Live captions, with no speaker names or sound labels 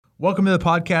Welcome to the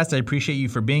podcast. I appreciate you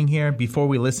for being here. Before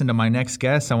we listen to my next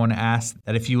guest, I want to ask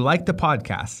that if you like the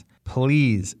podcast,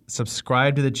 please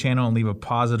subscribe to the channel and leave a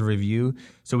positive review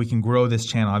so we can grow this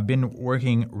channel. I've been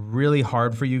working really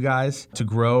hard for you guys to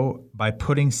grow by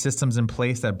putting systems in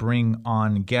place that bring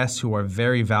on guests who are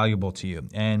very valuable to you.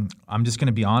 And I'm just going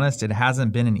to be honest, it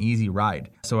hasn't been an easy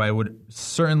ride. So I would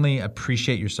certainly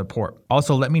appreciate your support.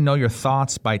 Also, let me know your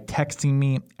thoughts by texting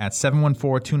me at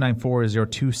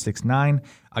 714-294-0269.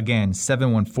 Again,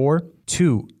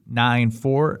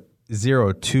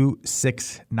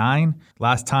 714-294-0269.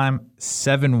 Last time,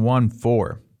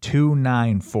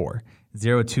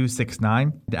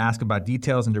 714-294-0269 to ask about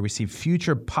details and to receive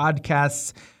future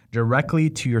podcasts directly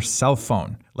to your cell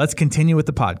phone. Let's continue with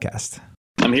the podcast.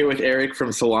 I'm here with Eric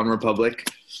from Salon Republic.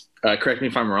 Correct me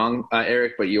if I'm wrong,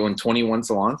 Eric, but you own 21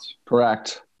 salons?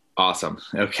 Correct. Awesome.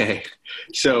 Okay.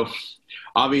 So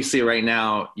obviously right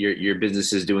now your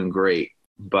business is doing great,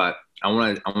 but I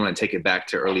want to take it back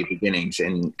to early beginnings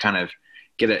and kind of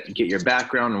get your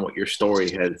background and what your story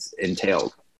has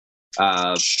entailed.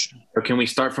 Or can we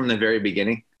start from the very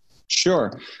beginning?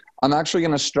 Sure. I'm actually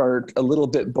going to start a little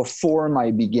bit before my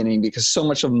beginning because so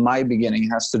much of my beginning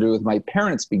has to do with my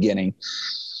parents' beginning.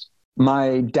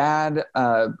 My dad,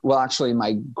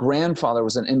 my grandfather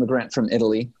was an immigrant from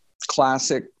Italy.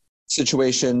 Classic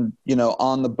situation,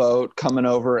 on the boat, coming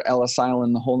over Ellis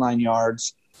Island, the whole 9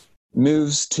 yards.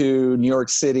 Moves to New York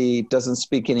City, doesn't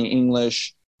speak any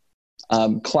English,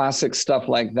 classic stuff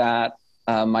like that.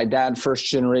 My dad, first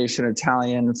generation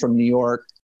Italian from New York,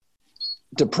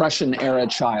 Depression era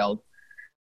child.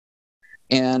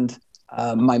 And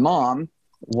my mom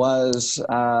was,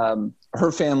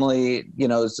 her family,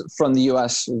 is from the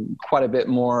U.S. quite a bit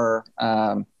more,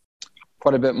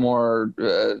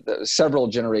 several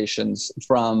generations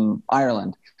from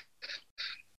Ireland.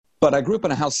 But I grew up in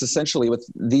a house essentially with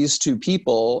these two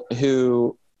people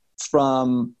who,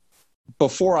 from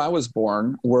before I was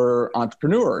born, were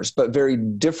entrepreneurs, but very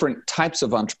different types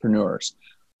of entrepreneurs.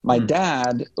 My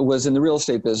dad was in the real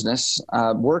estate business,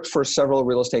 worked for several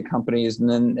real estate companies, and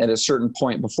then at a certain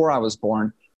point before I was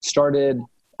born, started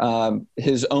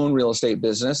his own real estate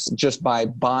business just by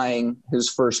buying his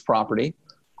first property.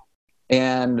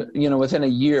 And, within a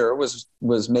year was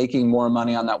making more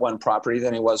money on that one property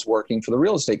than he was working for the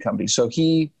real estate company. So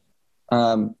he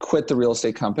quit the real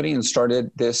estate company and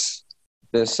started this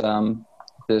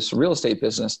real estate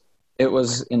business. It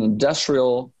was an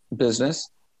industrial business.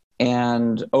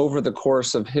 And over the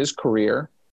course of his career,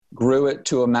 grew it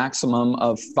to a maximum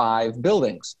of 5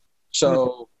 buildings.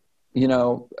 So,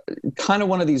 kind of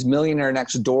one of these millionaire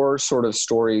next door sort of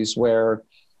stories where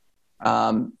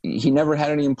he never had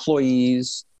any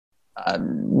employees,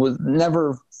 was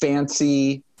never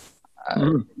fancy,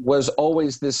 was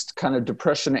always this kind of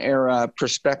Depression era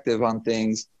perspective on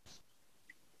things,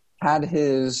 had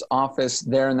his office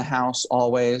there in the house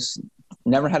always,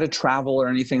 never had to travel or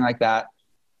anything like that.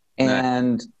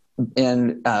 And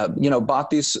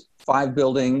bought these 5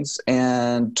 buildings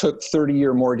and took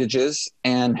 30-year mortgages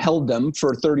and held them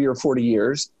for 30 or 40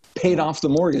 years. Paid off the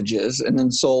mortgages and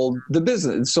then sold the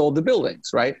business, sold the buildings,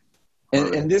 right?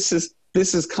 And this is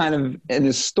kind of an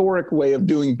historic way of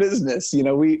doing business.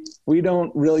 We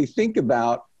don't really think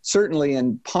about, certainly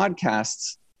in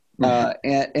podcasts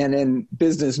and in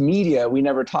business media, we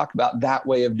never talk about that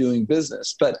way of doing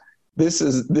business. But this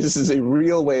is a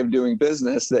real way of doing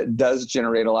business that does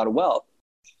generate a lot of wealth.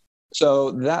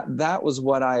 So that was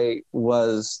what I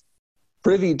was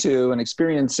privy to and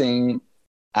experiencing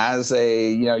as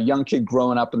a young kid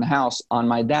growing up in the house on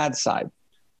my dad's side.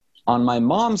 On my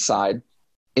mom's side,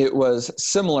 it was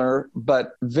similar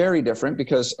but very different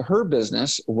because her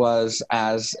business was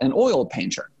as an oil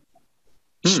painter.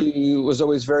 She was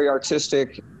always very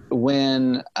artistic.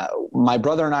 When my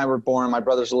brother and I were born, my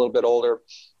brother's a little bit older.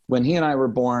 When he and I were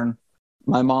born,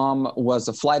 my mom was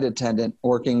a flight attendant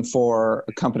working for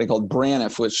a company called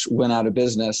Braniff, which went out of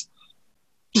business.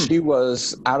 She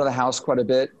was out of the house quite a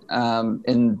bit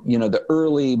in the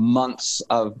early months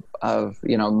of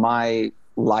my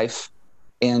life,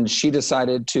 and she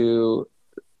decided to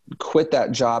quit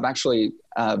that job. Actually,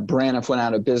 Braniff went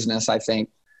out of business, I think,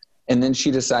 and then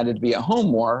she decided to be at home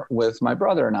more with my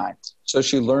brother and I. So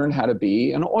she learned how to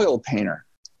be an oil painter,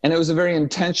 and it was a very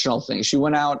intentional thing. She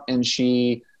went out and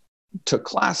she took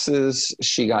classes,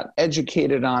 she got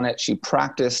educated on it, she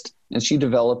practiced, and she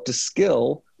developed a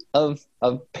skill of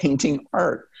painting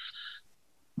art.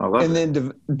 And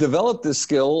then developed this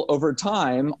skill over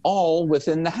time, all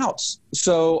within the house.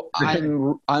 So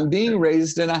I'm being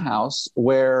raised in a house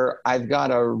where I've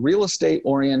got a real estate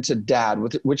oriented dad,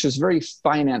 which is very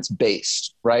finance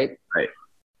based, right? Right.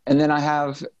 And then I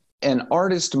have an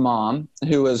artist mom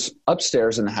who was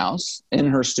upstairs in the house in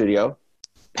her studio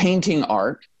painting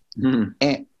art. And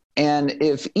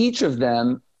if each of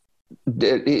them,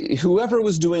 whoever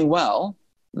was doing well,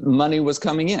 money was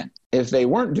coming in. If they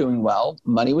weren't doing well,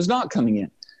 money was not coming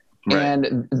in. Right.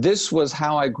 And this was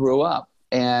how I grew up,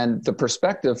 and the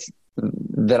perspective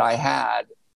that I had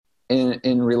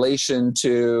in relation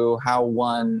to how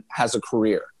one has a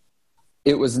career.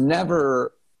 It was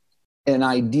never an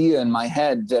idea in my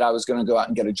head that I was going to go out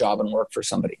and get a job and work for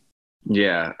somebody.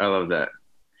 Yeah, I love that.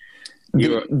 It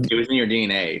was in your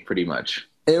DNA, pretty much.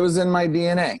 It was in my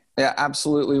DNA. It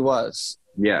absolutely was.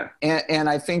 Yeah. And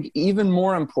I think even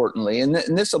more importantly, and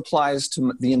this applies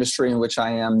to the industry in which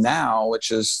I am now,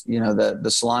 which is, the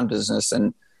salon business,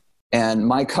 and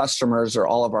my customers are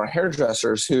all of our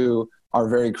hairdressers who are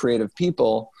very creative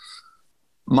people.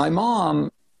 My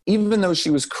mom, even though she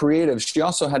was creative, she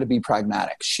also had to be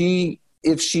pragmatic.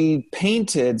 If she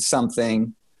painted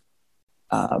something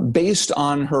based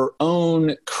on her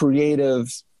own creative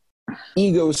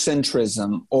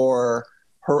egocentrism or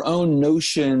her own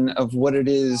notion of what it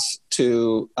is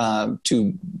to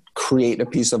create a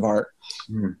piece of art,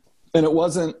 and it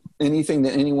wasn't anything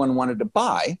that anyone wanted to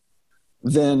buy,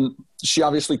 then she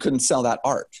obviously couldn't sell that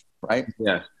art, right?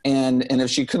 Yeah. And if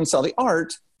she couldn't sell the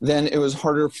art, then it was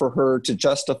harder for her to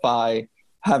justify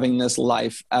having this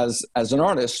life as an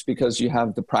artist, because you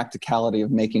have the practicality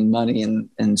of making money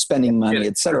and spending money,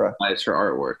 etc. Commercialize her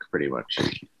artwork, pretty much.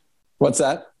 What's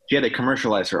that? She had to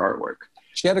commercialize her artwork.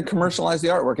 She had to commercialize the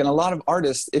artwork. And a lot of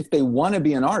artists, if they want to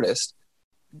be an artist,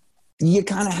 you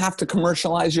kind of have to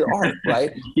commercialize your art,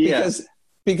 right? Yeah.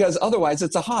 Because otherwise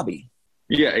it's a hobby.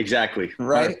 Yeah, exactly.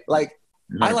 Right? Like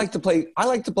I like to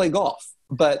play golf,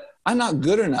 but I'm not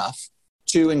good enough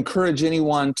to encourage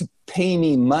anyone to pay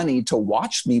me money to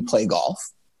watch me play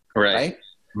golf. Right.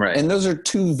 And those are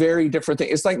two very different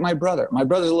things. It's like my brother. My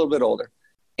brother's a little bit older,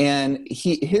 and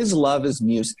his love is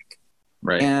music.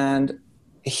 Right. And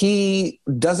he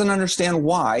doesn't understand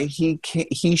why he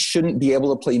shouldn't be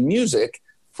able to play music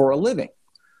for a living.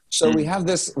 So we have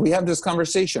this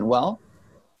conversation. Well,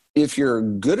 if you're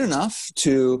good enough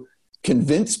to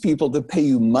convince people to pay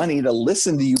you money to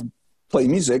listen to you play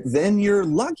music, then you're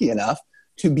lucky enough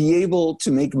to be able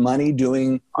to make money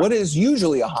doing what is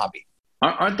usually a hobby.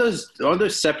 Aren't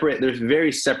those separate? There's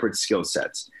very separate skill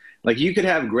sets. Like, you could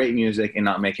have great music and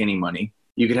not make any money.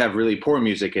 You could have really poor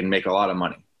music and make a lot of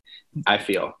money, I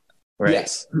feel. Right?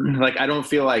 Yes. Like, I don't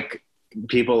feel like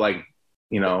people like,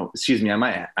 excuse me,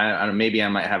 maybe I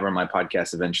might have her on my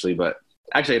podcast eventually, but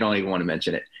actually I don't even want to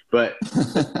mention it. But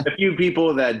a few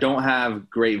people that don't have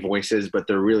great voices, but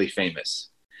they're really famous.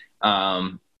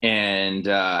 Like,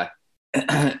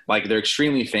 they're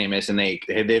extremely famous, and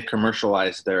they've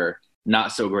commercialized their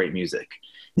not so great music.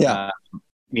 Yeah.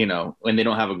 When they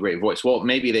don't have a great voice. Well,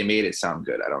 maybe they made it sound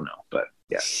good. I don't know, but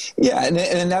yeah. Yeah.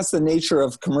 And that's the nature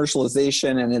of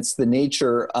commercialization. And it's the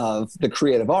nature of the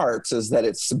creative arts, is that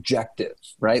it's subjective,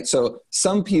 right? So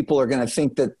some people are going to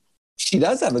think that she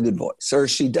does have a good voice, or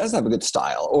she does have a good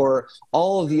style, or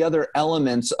all of the other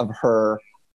elements of her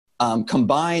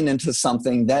combine into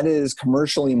something that is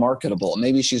commercially marketable.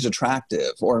 Maybe she's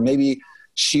attractive, or maybe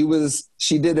she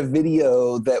did a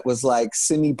video that was like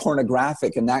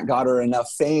semi-pornographic, and that got her enough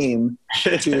fame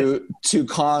to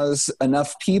cause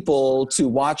enough people to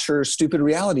watch her stupid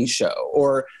reality show.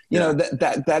 Or,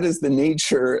 that is the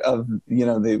nature of,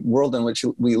 the world in which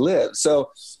we live.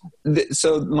 So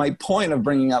my point of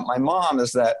bringing up my mom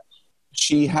is that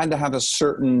she had to have a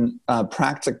certain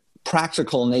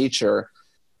practical nature,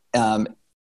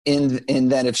 in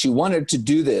that if she wanted to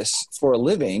do this for a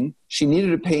living, she needed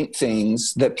to paint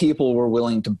things that people were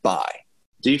willing to buy.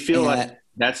 Do you feel like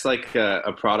that's like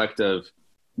a product of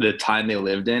the time they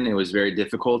lived in? It was very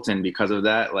difficult, and because of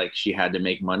that, like, she had to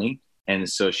make money, and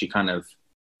so she kind of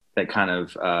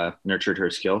nurtured her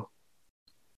skill.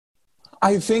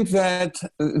 I think that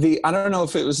I don't know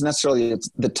if it was necessarily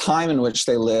the time in which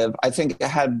they live. I think it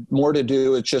had more to do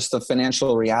with just the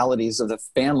financial realities of the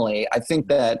family. I think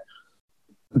that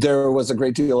there was a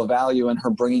great deal of value in her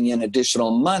bringing in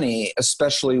additional money,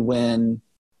 especially when,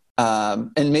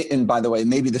 and by the way,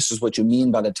 maybe this is what you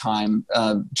mean by the time,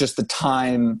 just the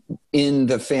time in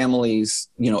the family's,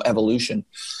 evolution.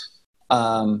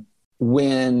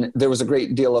 When there was a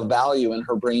great deal of value in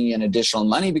her bringing in additional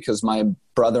money, because my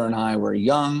brother and I were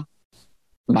young.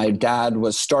 My dad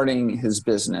was starting his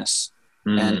business.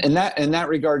 And in that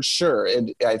regard, sure,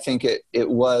 I think it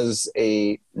was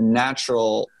a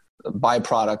natural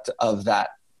byproduct of that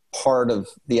part of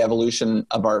the evolution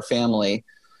of our family.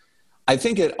 I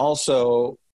think it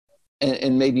also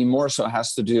and maybe more so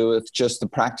has to do with just the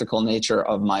practical nature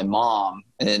of my mom.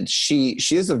 And she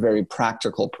is a very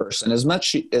practical person. As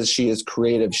much as she is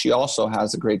creative, she also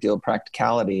has a great deal of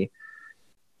practicality.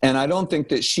 And I don't think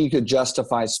that she could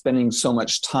justify spending so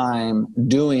much time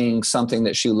doing something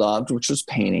that she loved, which was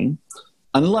painting,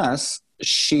 unless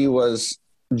she was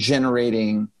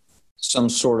generating some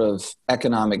sort of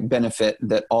economic benefit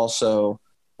that also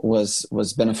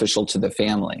was beneficial to the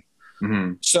family.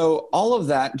 Mm-hmm. So all of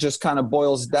that just kind of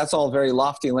that's all very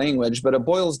lofty language, but it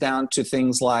boils down to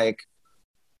things like,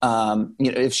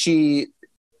 if she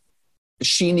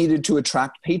needed to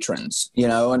attract patrons,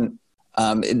 and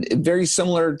very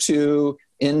similar to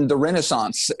in the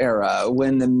Renaissance era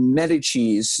when the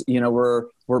Medicis,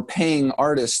 were paying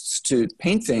artists to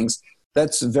paint things.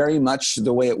 That's very much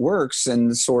the way it works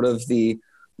in sort of the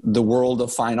world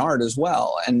of fine art as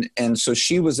well. And so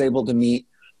she was able to meet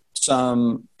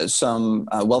some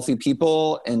wealthy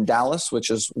people in Dallas, which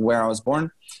is where I was born,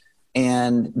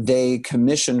 and they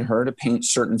commissioned her to paint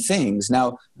certain things.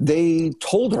 Now, they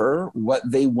told her what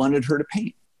they wanted her to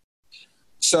paint.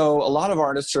 So a lot of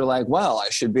artists are like, well, I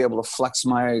should be able to flex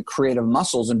my creative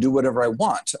muscles and do whatever I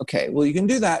want. Okay, well, you can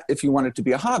do that if you want it to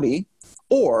be a hobby,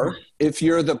 or if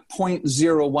you're the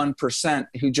 0.01%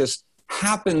 who just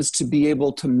happens to be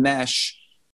able to mesh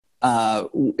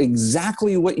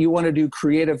exactly what you want to do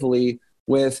creatively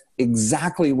with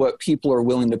exactly what people are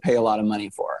willing to pay a lot of money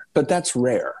for. But that's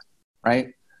rare,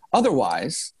 right?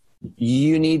 Otherwise,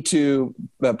 you need to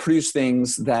produce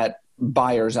things that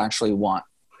buyers actually want.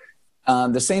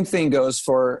 The same thing goes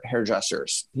for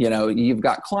hairdressers. You've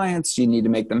got clients, you need to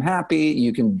make them happy.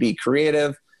 You can be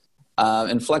creative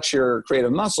and flex your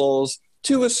creative muscles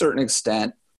to a certain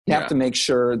extent. You have to make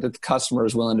sure that the customer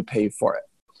is willing to pay for it.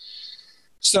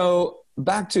 So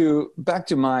back to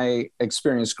my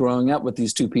experience growing up with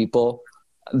these two people.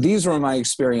 These were my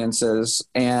experiences,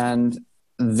 and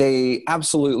they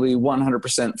absolutely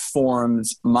 100% formed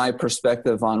my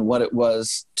perspective on what it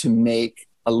was to make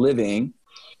a living.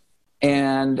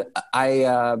 And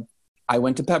I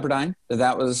went to Pepperdine.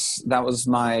 That was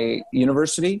my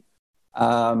university.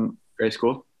 Great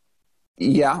school.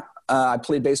 Yeah. I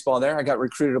played baseball there. I got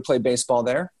recruited to play baseball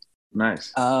there.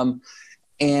 Nice.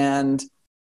 And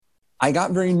I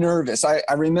got very nervous. I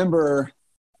remember,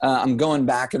 I'm going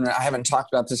back and I haven't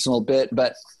talked about this in a little bit,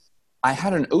 but I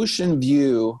had an ocean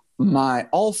view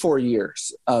all 4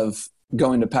 years of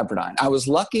going to Pepperdine. I was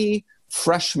lucky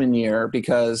freshman year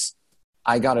because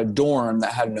I got a dorm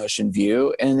that had an ocean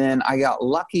view. And then I got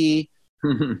lucky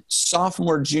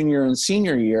sophomore, junior, and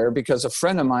senior year because a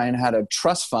friend of mine had a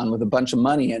trust fund with a bunch of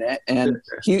money in it. And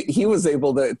he was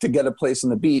able to get a place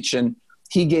on the beach. And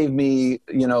he gave me,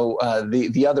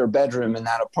 the other bedroom in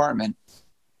that apartment.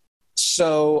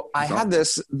 So I had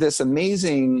this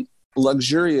amazing,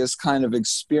 luxurious kind of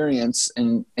experience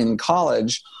in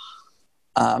college.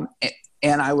 And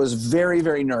I was very,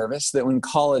 very nervous that when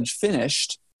college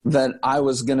finished, that I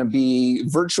was going to be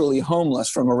virtually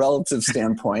homeless from a relative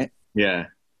standpoint. Yeah.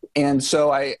 And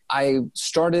so I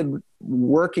started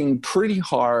working pretty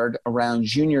hard around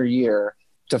junior year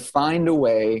to find a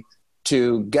way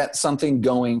to get something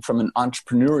going from an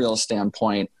entrepreneurial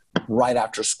standpoint right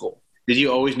after school. Did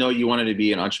you always know you wanted to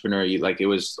be an entrepreneur? It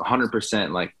was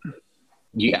 100% like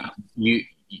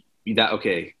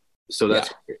okay. So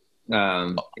that's, it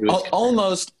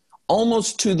was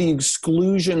almost to the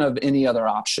exclusion of any other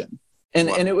option. And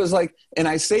it was like, and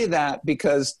I say that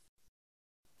because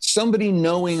somebody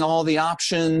knowing all the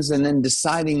options and then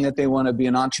deciding that they want to be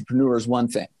an entrepreneur is one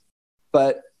thing.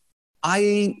 But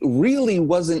I really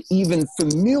wasn't even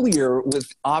familiar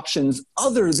with options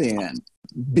other than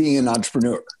being an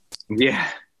entrepreneur. Yeah.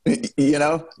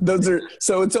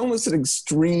 So it's almost an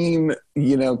extreme,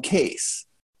 case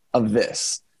of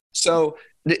this. So,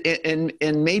 and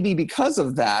maybe because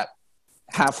of that,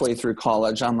 halfway through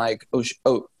college, I'm like,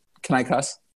 oh, can I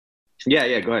cuss?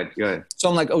 Yeah. Go ahead. So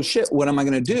I'm like, oh shit, what am I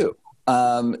going to do?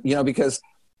 Because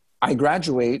I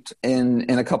graduate in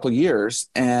a couple of years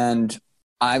and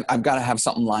I've got to have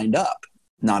something lined up,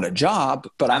 not a job,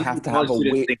 but I have to have a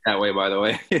way. Think that way, by the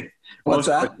way. What's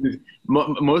that?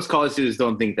 Most college students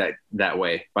don't think that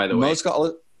way, by the way. Most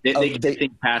college, they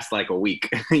think past like a week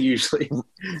usually.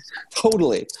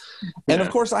 Totally. And of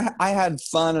course I had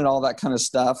fun and all that kind of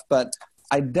stuff, but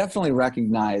I definitely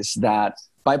recognize that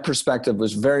my perspective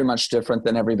was very much different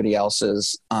than everybody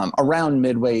else's around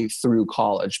midway through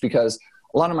college, because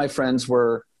a lot of my friends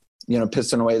were,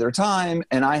 pissing away their time.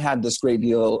 And I had this great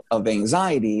deal of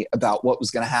anxiety about what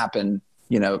was going to happen,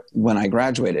 when I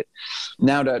graduated.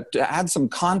 Now to add some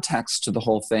context to the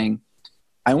whole thing,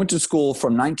 I went to school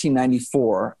from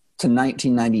 1994 to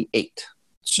 1998.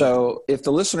 So if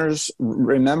the listeners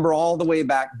remember all the way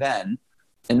back then,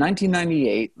 in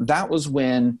 1998, that was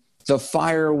when the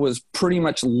fire was pretty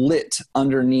much lit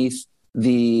underneath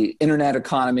the internet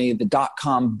economy, the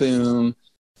dot-com boom.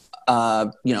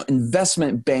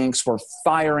 Investment banks were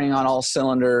firing on all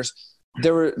cylinders.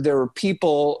 There were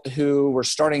people who were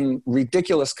starting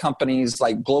ridiculous companies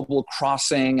like Global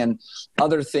Crossing and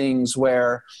other things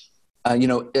where,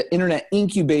 internet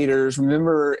incubators.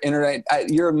 Remember internet?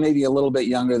 You're maybe a little bit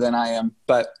younger than I am,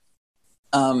 but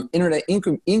internet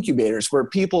incubators where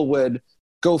people would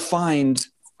go find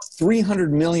 $300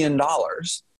 million.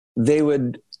 They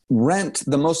would rent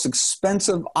the most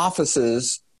expensive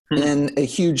offices in a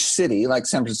huge city like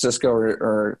San Francisco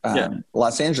or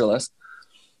Los Angeles.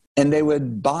 And they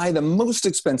would buy the most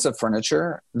expensive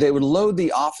furniture. They would load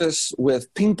the office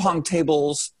with ping pong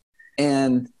tables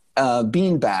and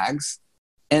bean bags,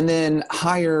 and then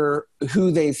hire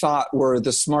who they thought were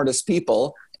the smartest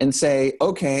people and say,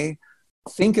 okay,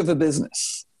 think of a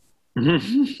business.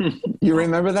 You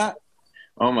remember that?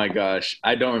 Oh my gosh.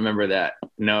 I don't remember that.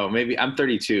 No, maybe I'm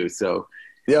 32. So.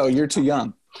 Yo, you're too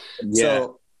young. Yeah.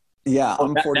 So, yeah,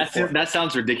 I'm 44. That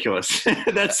sounds ridiculous.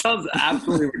 That sounds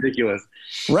absolutely ridiculous.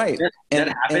 Right. That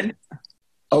happened?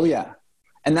 Oh, yeah.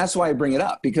 And that's why I bring it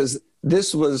up, because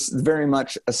this was very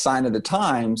much a sign of the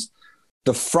times,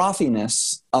 the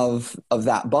frothiness of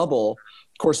that bubble.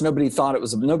 Of course, nobody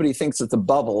thinks it's a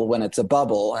bubble when it's a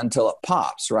bubble until it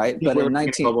pops, right? But in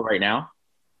bubble right now?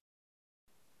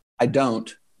 I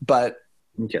don't, but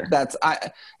okay. That's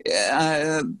a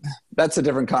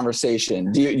different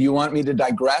conversation. Do you want me to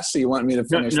digress, or you want me to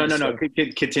finish? No.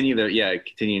 Continue there. Yeah,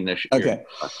 continue there. Okay.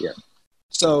 Yeah.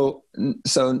 So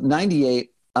 98.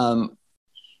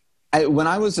 When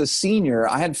I was a senior,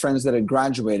 I had friends that had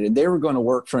graduated. They were going to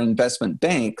work for investment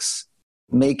banks,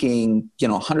 making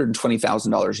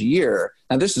 $120,000 a year.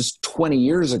 Now this is 20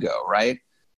 years ago, right?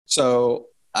 So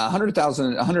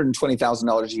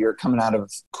 $120,000 a year coming out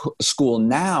of school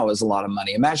now is a lot of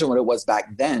money. Imagine what it was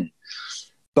back then.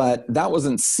 But that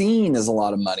wasn't seen as a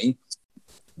lot of money.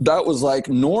 That was like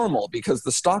normal, because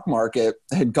the stock market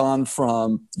had gone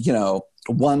from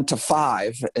 1 to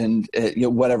 5 and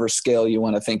whatever scale you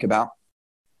want to think about.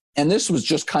 And this was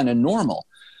just kind of normal.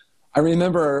 I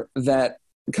remember that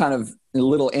kind of a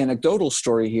little anecdotal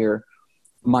story here.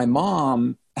 My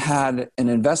mom had an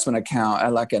investment account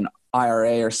at like an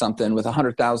IRA or something with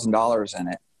 $100,000 in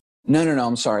it. No,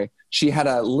 I'm sorry. She had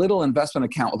a little investment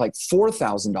account with like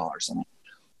 $4,000 in it.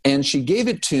 And she gave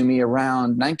it to me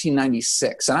around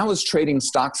 1996. And I was trading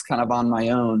stocks kind of on my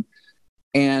own.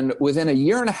 And within a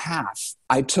year and a half,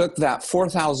 I took that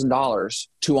 $4,000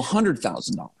 to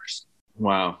 $100,000.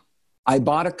 Wow. I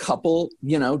bought a couple,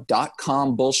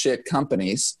 .com bullshit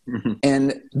companies,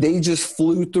 and they just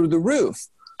flew through the roof.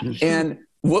 And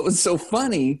what was so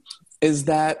funny is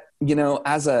that,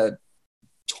 as a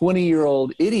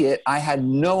 20-year-old idiot, I had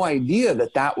no idea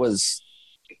that was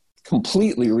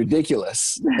completely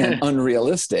ridiculous and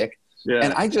unrealistic. Yeah.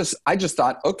 And I just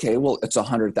thought, okay, well, it's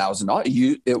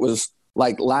 $100,000. It was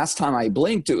like last time I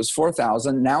blinked, it was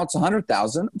 4,000. Now it's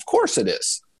 100,000. Of course it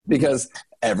is, because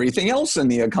everything else in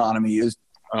the economy is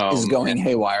going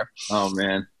haywire. Oh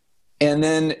man. And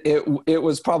then it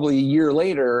was probably a year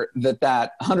later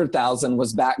that 100,000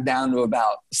 was back down to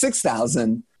about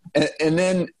 6,000. And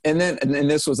then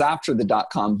this was after the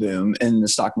 .com boom in the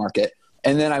stock market.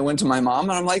 And then I went to my mom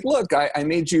and I'm like, look, I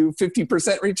made you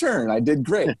 50% return. I did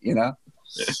great,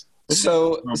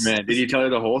 So, oh man, did you tell her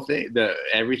the whole thing,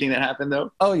 everything that happened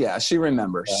though? Oh yeah, she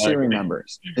remembers. She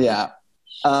remembers. Yeah.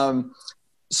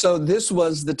 So this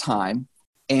was the time,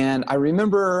 and I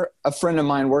remember a friend of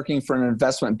mine working for an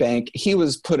investment bank. He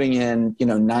was putting in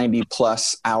 90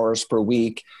 plus hours per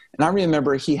week, and I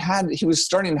remember he was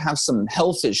starting to have some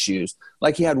health issues.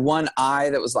 Like he had one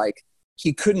eye that was like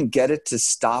he couldn't get it to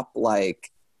stop,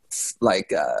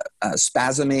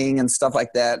 spasming and stuff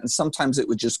like that. And sometimes it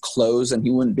would just close and he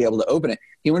wouldn't be able to open it.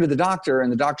 He went to the doctor, and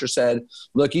the doctor said,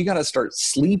 look, you got to start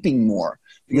sleeping more,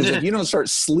 because if you don't start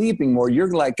sleeping more,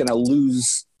 you're like going to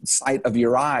lose sight of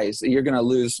your eyes. You're going to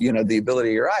lose, the ability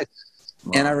of your eyes.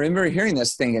 Wow. And I remember hearing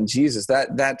this thinking, Jesus,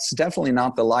 that's definitely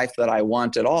not the life that I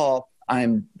want at all.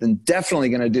 I'm definitely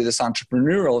going to do this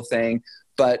entrepreneurial thing,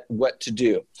 but what to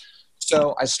do?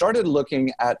 So I started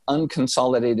looking at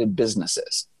unconsolidated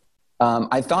businesses.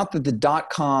 I thought that the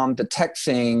 .com, the tech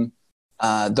thing,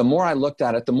 the more I looked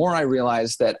at it, the more I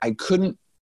realized that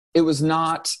it was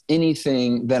not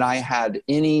anything that I had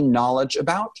any knowledge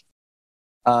about.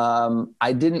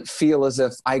 I didn't feel as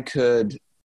if I could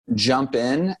jump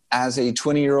in as a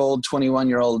 20-year-old,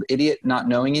 21-year-old idiot not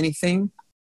knowing anything.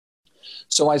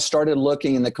 So I started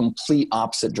looking in the complete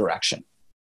opposite direction.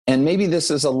 And maybe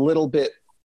this is a little bit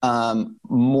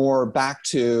more back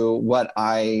to what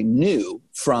I knew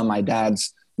from my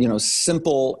dad's,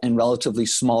 simple and relatively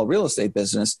small real estate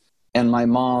business and my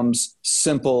mom's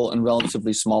simple and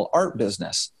relatively small art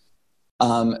business.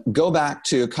 Go back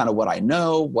to kind of what I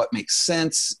know, what makes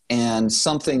sense, and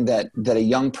something that a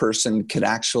young person could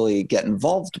actually get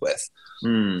involved with.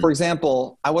 For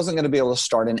example, I wasn't going to be able to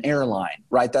start an airline,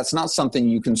 right? That's not something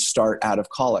you can start out of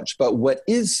college, but what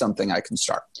is something I can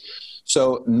start?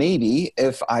 So maybe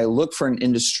if I look for an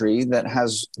industry that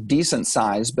has decent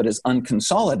size, but is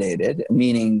unconsolidated,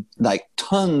 meaning like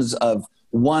tons of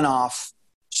one-off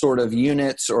sort of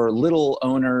units or little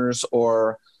owners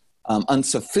or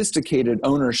unsophisticated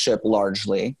ownership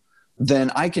largely, then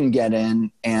I can get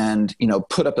in and,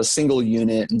 put up a single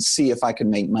unit and see if I can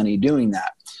make money doing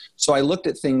that. So I looked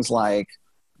at things like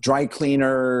dry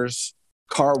cleaners,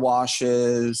 car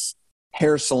washes,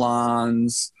 hair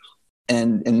salons,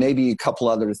 and maybe a couple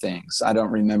other things. I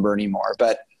don't remember anymore,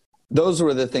 but those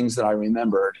were the things that I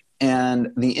remembered.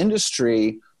 And the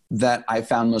industry that I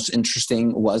found most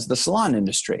interesting was the salon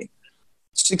industry.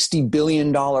 $60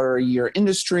 billion a year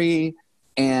industry,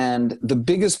 and the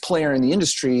biggest player in the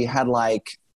industry had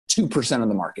like 2% of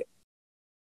the market.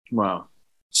 Wow.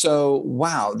 So,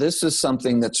 wow, this is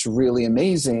something that's really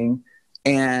amazing,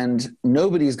 and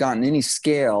nobody's gotten any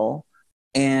scale,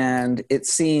 and it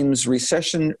seems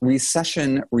recession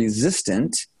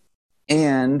resistant,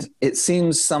 and it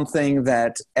seems something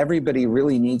that everybody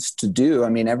really needs to do. I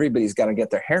mean, everybody's got to get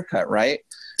their hair cut, right?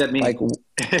 That means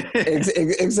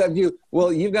except you.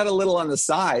 Well, you've got a little on the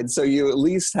side, so you at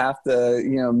least have to,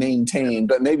 maintain.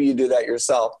 But maybe you do that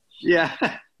yourself. Yeah.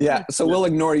 Yeah. So we'll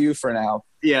ignore you for now.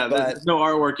 Yeah, there's no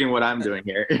artwork in what I'm doing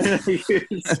here.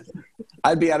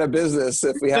 I'd be out of business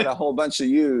if we had a whole bunch of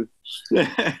you. All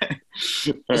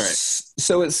right.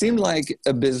 So it seemed like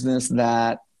a business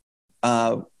that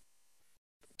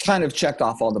kind of checked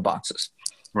off all the boxes.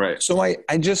 Right. So I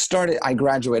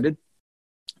graduated,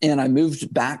 and I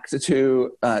moved back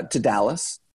to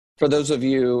Dallas. For those of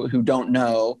you who don't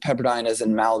know, Pepperdine is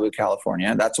in Malibu,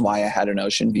 California. That's why I had an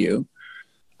ocean view.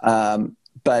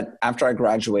 But after I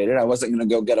graduated, I wasn't going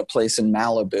to go get a place in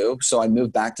Malibu. So I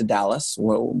moved back to Dallas,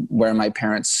 where my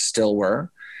parents still were,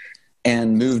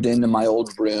 and moved into my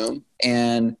old room.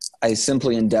 And I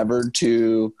simply endeavored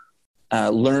to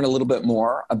learn a little bit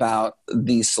more about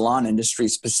the salon industry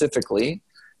specifically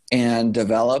and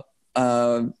develop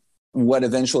what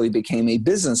eventually became a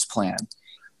business plan.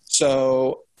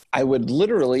 So I would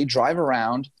literally drive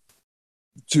around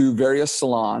to various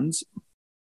salons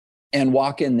and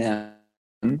walk in them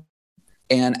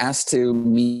and ask to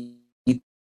meet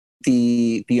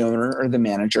the owner or the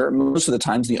manager. Most of the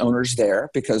times the owner's there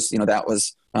because, that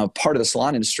was part of the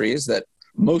salon industry, is that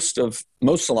most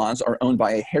salons are owned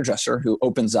by a hairdresser who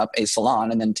opens up a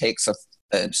salon and then takes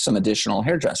some additional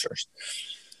hairdressers.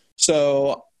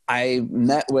 So I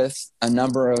met with a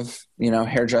number of,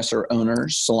 hairdresser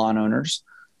owners, salon owners,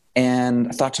 and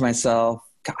I thought to myself,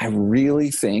 I really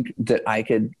think that I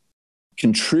could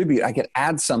contribute, I could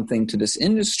add something to this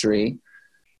industry,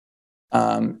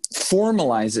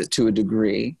 formalize it to a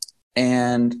degree,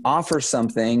 and offer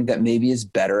something that maybe is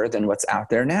better than what's out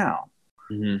there now.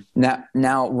 Mm-hmm.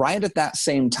 Now, right at that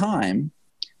same time,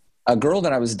 a girl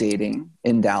that I was dating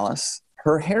in Dallas,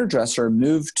 her hairdresser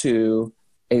moved to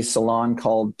a salon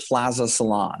called Plaza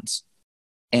Salons.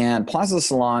 And Plaza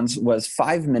Salons was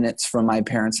 5 minutes from my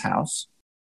parents' house.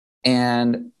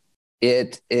 And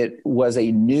it was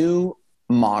a new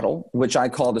model, which I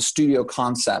call the studio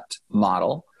concept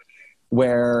model,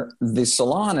 where the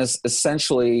salon is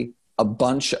essentially a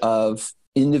bunch of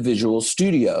individual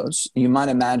studios. You might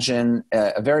imagine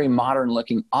a very modern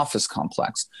looking office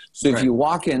complex. So if you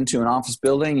walk into an office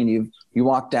building and you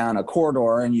walk down a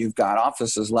corridor and you've got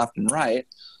offices left and right,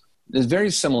 there's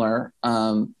very similar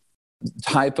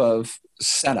type of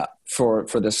setup for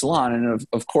the salon. And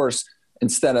of course,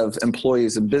 instead of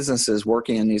employees of businesses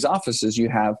working in these offices, you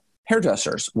have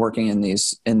hairdressers working in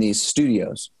these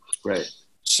studios. Right.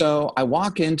 So I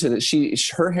walk into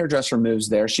her hairdresser moves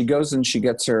there. She goes and she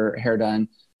gets her hair done.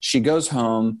 She goes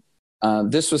home.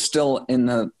 This was still in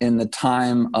the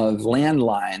time of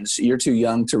landlines. You're too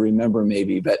young to remember,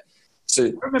 maybe, but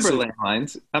I remember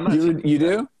landlines. You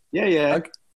do? Yeah.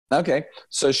 Okay.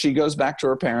 So she goes back to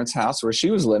her parents' house where she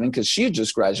was living because she had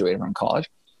just graduated from college,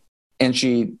 and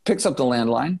she picks up the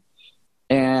landline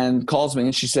and calls me,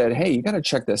 and she said, "Hey, you got to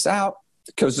check this out."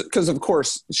 Because of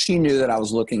course she knew that I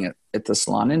was looking at the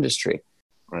salon industry.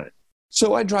 Right.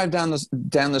 So I drive down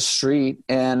the street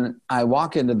and I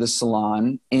walk into the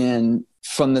salon, and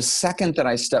from the second that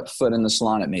I stepped foot in the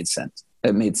salon, it made sense.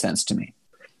 It made sense to me.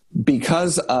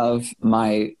 because of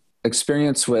my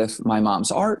experience with my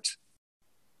mom's art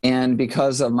and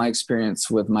because of my experience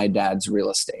with my dad's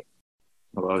real estate.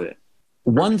 I love it.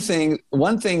 One thing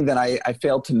that I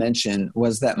failed to mention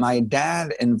was that my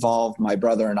dad involved my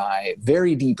brother and I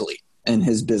very deeply in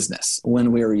his business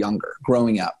when we were younger,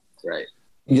 growing up. Right.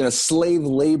 You know, slave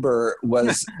labor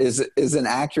is an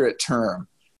accurate term.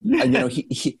 You know,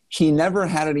 he never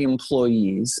had any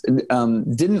employees,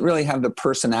 didn't really have the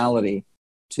personality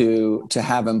to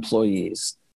have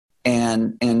employees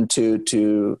and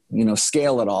to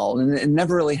scale it all, and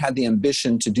never really had the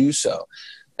ambition to do so.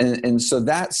 And so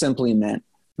that simply meant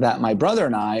that my brother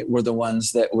and I were the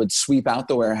ones that would sweep out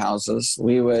the warehouses.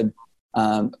 We would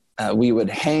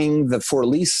hang the for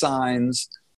lease signs.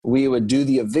 We would do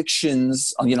the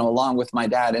evictions, along with my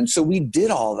dad. And so we did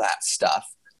all that stuff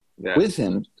with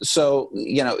him. So,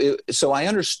 so I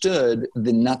understood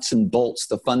the nuts and bolts,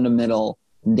 the fundamental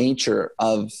nature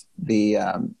of the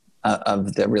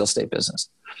real estate business.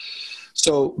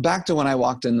 So back to when I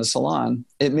walked in the salon,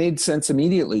 it made sense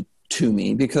immediately to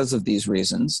me because of these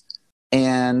reasons.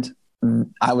 And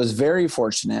I was very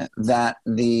fortunate that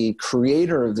the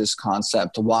creator of this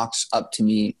concept walks up to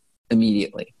me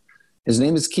immediately. His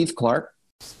name is Keith Clark,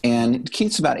 and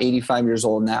Keith's about 85 years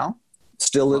old now,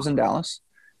 still lives in Dallas.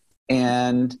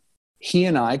 And he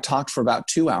and I talked for about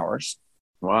 2 hours.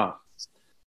 Wow.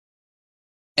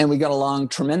 And we got along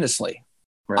tremendously.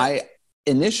 Right.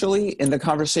 Initially in the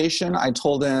conversation, I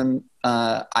told him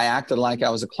I acted like I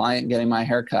was a client getting my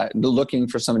haircut, looking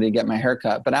for somebody to get my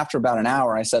haircut. But after about an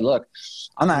hour, I said, look,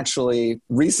 I'm actually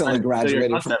recently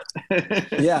graduated from,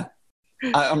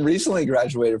 I'm recently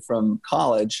graduated from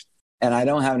college, and I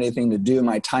don't have anything to do.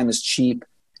 My time is cheap.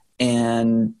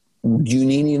 And do you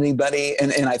need anybody?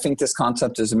 And I think this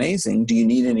concept is amazing. Do you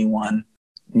need anyone,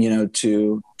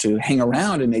 to hang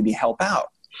around and maybe help out?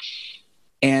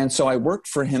 And so I worked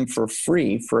for him for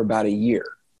free for about a year.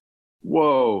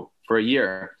 Whoa, for a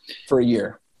year? For a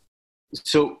year.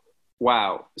 So,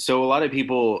 wow. So a lot of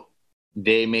people,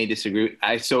 they may disagree.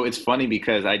 So it's funny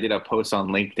because I did a post on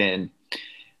LinkedIn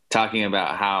talking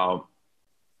about how,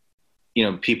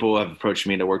 people have approached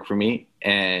me to work for me.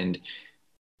 And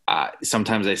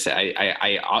sometimes I say,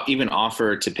 I even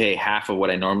offer to pay half of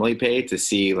what I normally pay to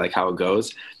see like how it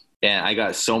goes. And I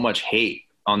got so much hate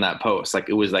on that post. Like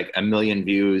it was like 1 million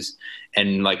views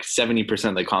and like 70%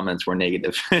 of the comments were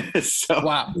negative. So,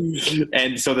 wow.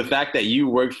 And so the fact that you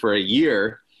worked for a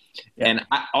year and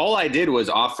all I did was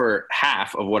offer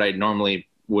half of what I normally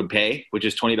would pay, which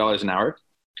is $20 an hour.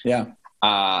 Yeah.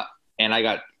 And I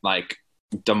got like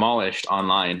demolished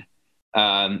online.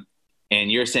 And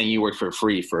you're saying you worked for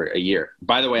free for a year.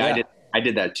 By the way, I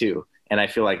did that too. And I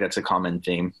feel like that's a common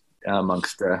theme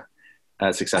amongst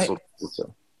successful people.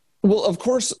 So. Well, of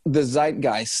course, the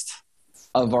zeitgeist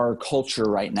of our culture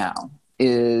right now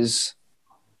is,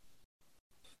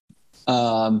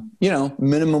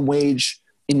 minimum wage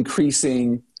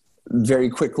increasing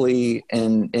very quickly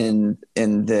in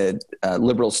the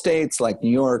liberal states like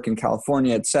New York and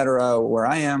California, et cetera, where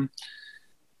I am.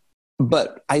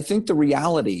 But I think the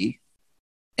reality,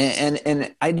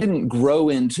 and I didn't grow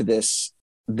into this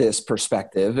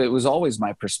perspective. It was always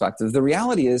my perspective. The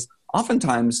reality is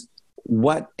oftentimes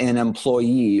what an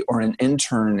employee or an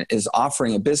intern is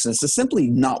offering a business is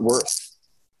simply not worth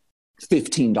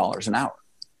 $15 an hour.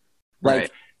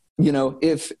 Like,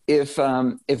 if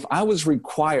I was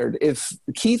required, if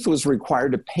Keith was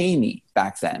required to pay me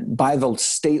back then by the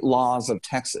state laws of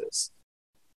Texas,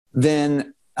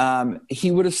 then he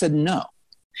would have said no.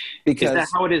 Because is that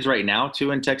how it is right now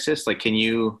too in Texas? Like, can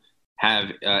you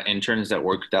have interns that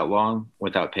work that long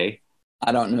without pay?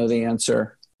 I don't know the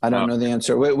answer. I don't know the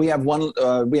answer. We have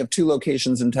we have 2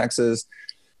 locations in Texas.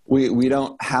 We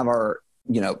don't have our,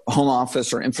 home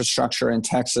office or infrastructure in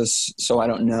Texas. So I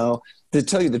don't know. To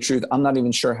tell you the truth, I'm not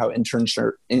even sure how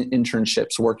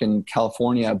internships work in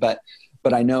California, but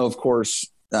I know, of course,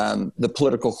 the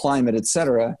political climate, et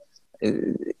cetera,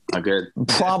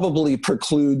 probably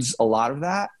precludes a lot of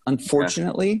that,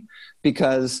 unfortunately,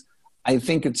 because I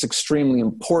think it's extremely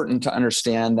important to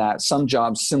understand that some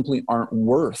jobs simply aren't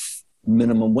worth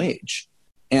minimum wage.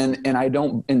 And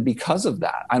because of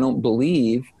that, I don't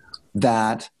believe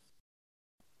that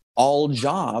all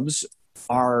jobs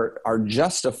are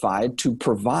justified to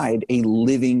provide a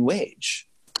living wage.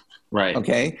 Right.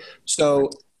 Okay. So,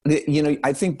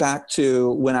 I think back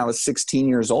to when I was 16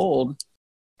 years old,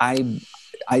 I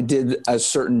did a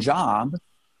certain job,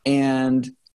 and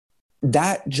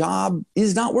that job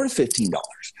is not worth $15.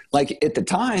 Like at the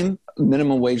time,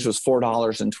 minimum wage was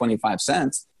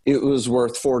 $4.25. It was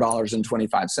worth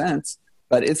 $4.25,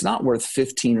 but it's not worth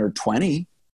 15 or 20.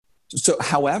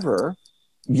 However,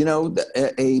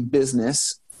 a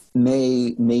business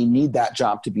may need that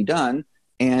job to be done,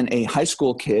 and a high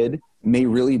school kid may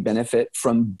really benefit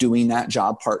from doing that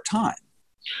job part-time.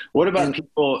 What about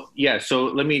people? Yeah. So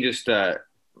let me just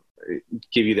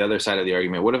give you the other side of the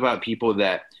argument. What about people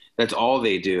that's all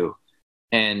they do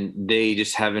and they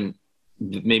just haven't,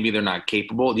 maybe they're not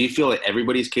capable? Do you feel like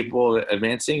everybody's capable of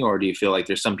advancing, or do you feel like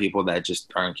there's some people that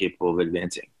just aren't capable of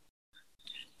advancing?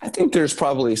 I think there's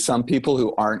probably some people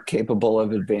who aren't capable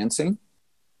of advancing,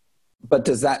 but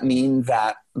does that mean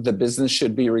that the business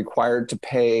should be required to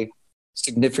pay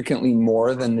significantly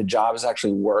more than the job is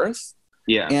actually worth?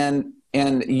 Yeah.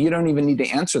 And you don't even need to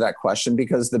answer that question,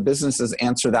 because the businesses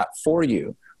answer that for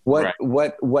you.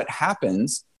 What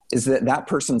happens is that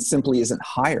person simply isn't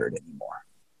hired anymore.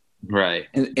 Right.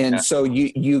 And so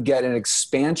you get an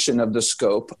expansion of the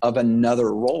scope of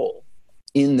another role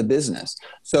in the business.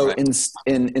 So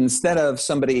instead of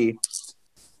somebody,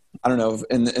 I don't know,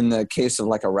 in the case of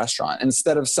like a restaurant,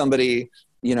 instead of somebody,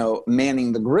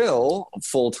 manning the grill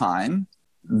full time,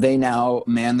 they now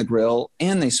man the grill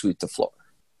and they sweep the floor.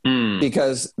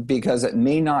 Because it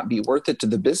may not be worth it to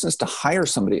the business to hire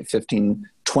somebody at $15,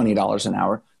 $20 an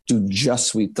hour to just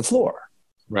sweep the floor.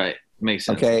 Right. Makes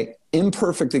sense. Okay.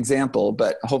 Imperfect example,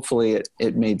 but hopefully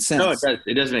it made sense. No, it does.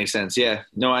 It does make sense. Yeah.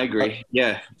 No, I agree.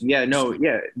 Yeah. Yeah. No.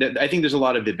 Yeah. I think there's a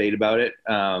lot of debate about it.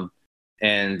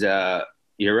 And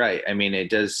you're right. I mean,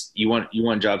 it does. You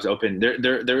want jobs open.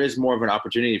 There is more of an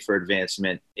opportunity for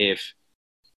advancement if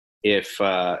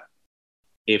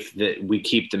we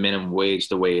keep the minimum wage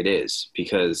the way it is,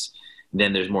 because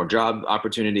then there's more job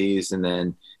opportunities, and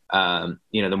then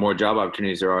the more job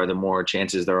opportunities there are, the more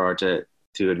chances there are to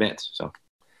advance. So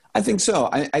I think so.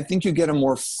 I think you get a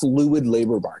more fluid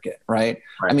labor market, right?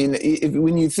 I mean,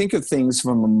 when you think of things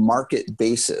from a market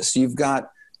basis, you've got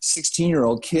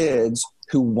 16-year-old kids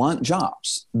who want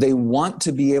jobs. They want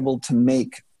to be able to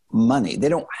make money. They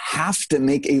don't have to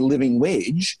make a living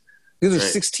wage because they're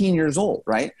 16 years old,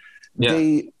 right?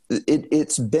 Yeah.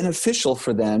 It's beneficial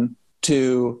for them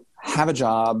to have a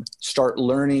job, start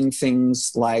learning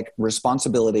things like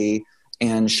responsibility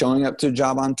and showing up to a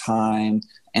job on time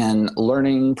and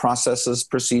learning processes,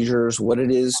 procedures, what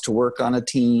it is to work on a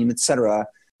team, et cetera.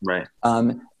 Right.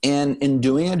 And in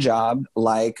doing a job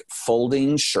like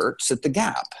folding shirts at the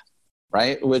Gap,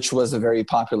 right, which was a very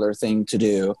popular thing to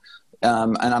do.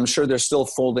 And I'm sure they're still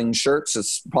folding shirts.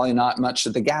 It's probably not much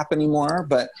at the Gap anymore,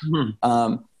 but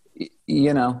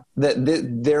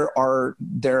there are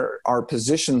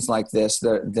positions like this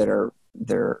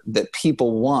that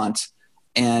people want,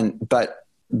 but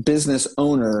business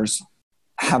owners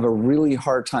have a really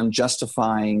hard time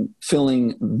justifying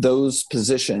filling those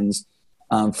positions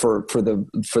for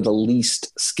the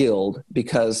least skilled,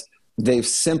 because they've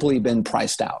simply been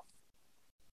priced out.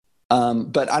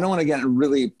 But I don't want to get in a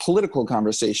really political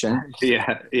conversation.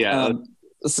 Yeah.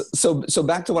 So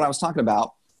back to what I was talking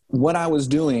about. What I was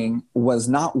doing was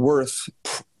not worth,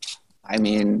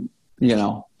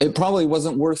 it probably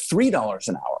wasn't worth $3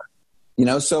 an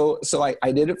hour, so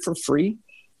I did it for free.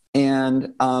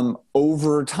 And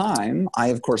over time, I,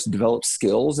 of course, developed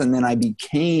skills, and then I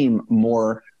became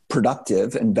more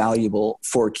productive and valuable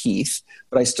for Keith.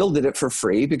 But I still did it for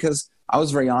free because I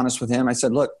was very honest with him. I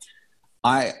said, look,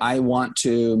 I want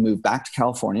to move back to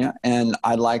California, and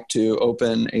I'd like to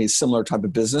open a similar type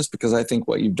of business because I think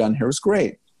what you've done here is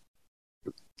great.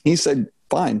 He said,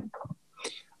 fine.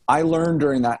 I learned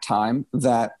during that time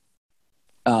that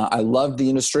I love the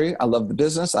industry. I love the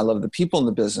business. I love the people in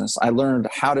the business. I learned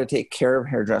how to take care of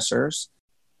hairdressers.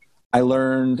 I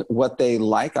learned what they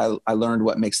like. I learned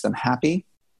what makes them happy.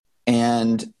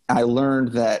 And I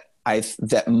learned that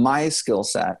my skill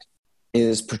set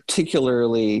is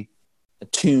particularly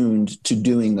attuned to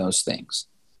doing those things.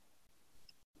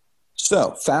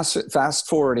 So fast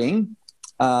forwarding,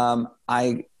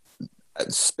 I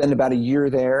spent about a year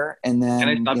there, and then—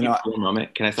 Can I stop you for a moment?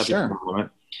 Sure. You for a moment?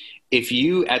 If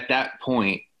you, at that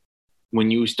point,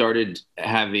 when you started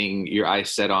having your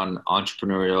eyes set on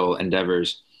entrepreneurial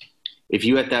endeavors, if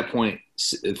you at that point,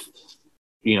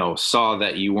 saw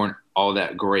that you weren't all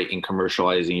that great in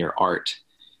commercializing your art,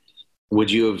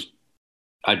 would you have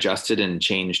adjusted and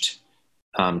changed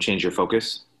your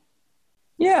focus?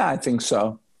 Yeah, I think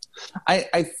so.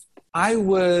 I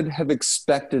would have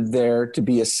expected there to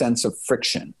be a sense of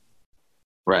friction,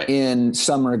 right, in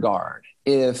some regard,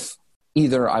 if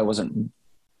I wasn't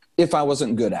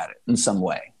good at it in some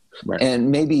way, right, and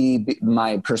maybe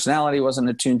my personality wasn't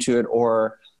attuned to it,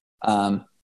 or I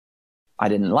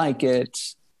didn't like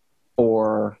it,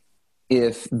 or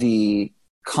if the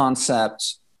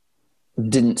concept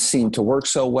didn't seem to work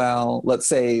so well. Let's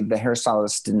say the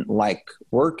hairstylist didn't like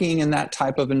working in that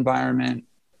type of environment,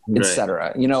 Right.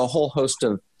 etc. You know, a whole host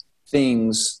of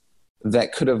things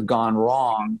that could have gone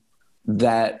wrong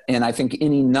and I think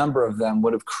any number of them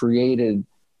would have created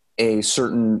a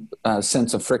certain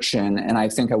sense of friction. And I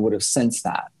think I would have sensed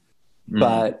that,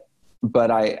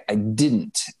 but I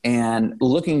didn't. And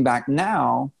looking back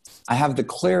now, I have the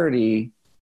clarity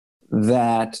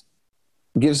that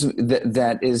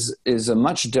is a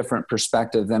much different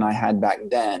perspective than I had back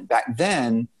then. Back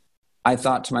then, I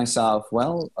thought to myself,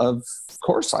 well, of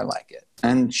course I like it.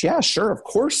 And yeah, sure, of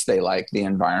course they like the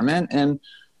environment. And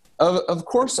of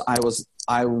course I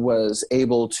was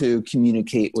able to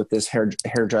communicate with this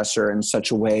hairdresser in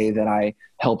such a way that I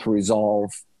helped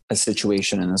resolve a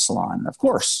situation in the salon. Of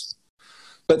course.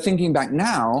 But thinking back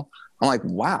now, I'm like,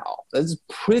 wow, that's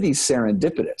pretty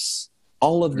serendipitous.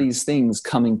 All of these things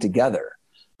coming together.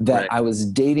 That I was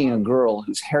dating a girl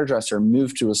whose hairdresser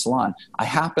moved to a salon. I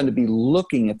happened to be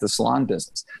looking at the salon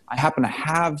business. I happen to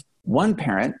have one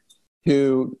parent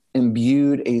who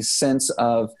imbued a sense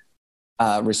of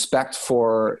respect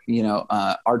for,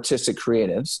 artistic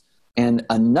creatives, and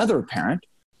another parent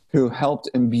who helped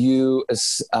imbue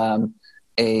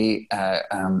a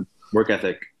work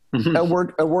ethic, a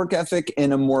work ethic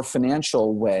in a more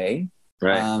financial way,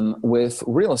 with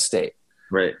real estate.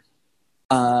 Right.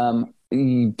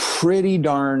 Pretty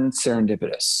darn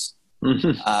serendipitous.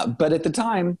 But at the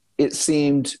time, it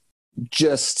seemed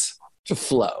just to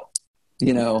flow,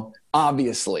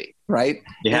 obviously, right?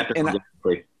 It happened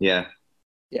quickly. Yeah.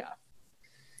 Yeah.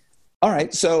 All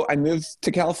right. So I moved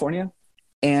to California,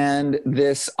 and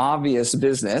this obvious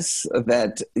business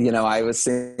that, I was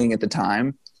seeing at the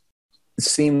time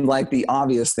seemed like the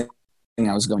obvious thing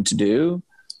I was going to do.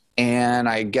 And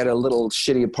I get a little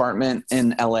shitty apartment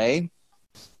in LA,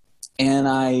 and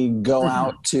I go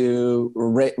out to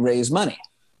raise money.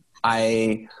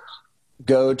 I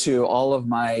go to all of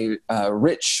my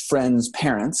rich friends'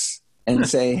 parents and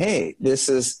say, hey, this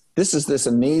is this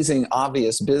amazing,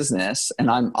 obvious business, and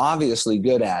I'm obviously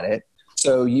good at it,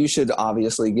 so you should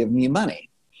obviously give me money.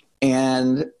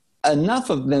 And enough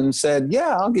of them said,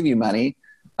 yeah, I'll give you money,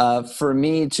 for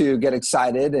me to get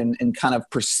excited and kind of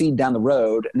proceed down the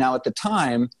road. Now, at the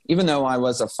time, even though I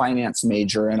was a finance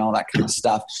major and all that kind of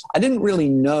stuff, I didn't really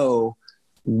know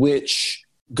which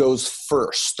goes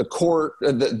first: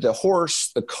 the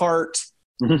horse, the cart,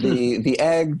 the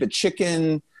egg, the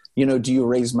chicken. Do you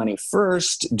raise money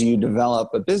first? Do you develop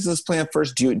a business plan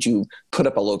first? Do you put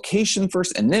up a location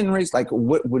first and then raise? Like,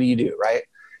 what do you do, right?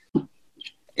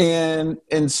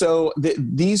 And so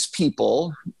these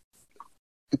people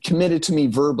committed to me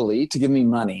verbally to give me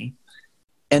money.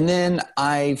 And then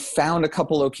I found a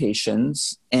couple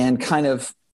locations and kind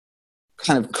of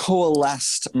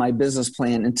coalesced my business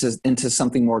plan into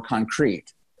something more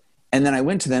concrete. And then I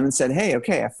went to them and said, hey,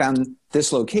 okay, I found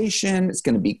this location. It's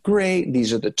going to be great.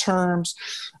 These are the terms.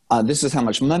 This is how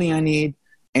much money I need.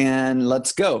 And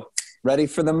let's go. Ready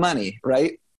for the money,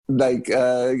 right? Like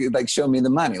show me the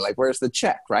money. Like, where's the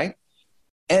check, right?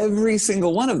 Every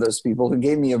single one of those people who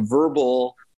gave me a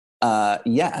verbal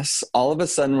yes, all of a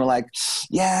sudden were like,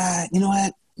 yeah, you know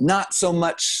what? Not so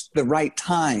much the right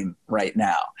time right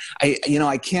now.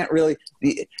 I can't really,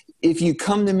 if you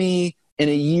come to me in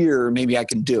a year, maybe I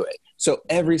can do it. So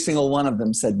every single one of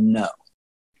them said no.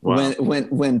 Wow.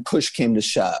 When push came to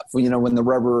shove, when the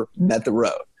rubber met the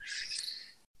road.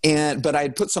 But I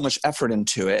had put so much effort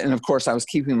into it. And of course I was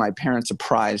keeping my parents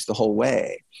apprised the whole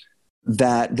way,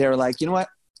 that they're like, you know what?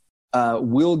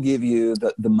 We'll give you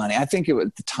the money. I think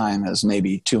at the time it was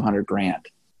maybe $200,000.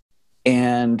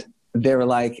 And they were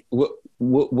like,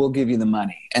 we'll give you the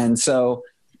money. And so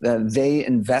they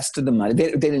invested the money.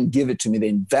 They didn't give it to me. They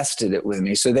invested it with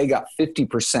me. So they got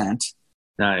 50%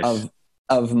 nice.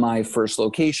 of my first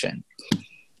location.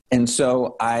 And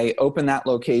so I opened that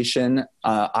location.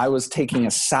 I was taking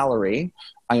a salary.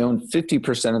 I owned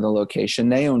 50% of the location.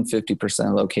 They owned 50% of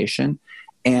the location.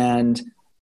 And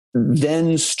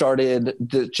then started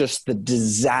the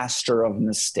disaster of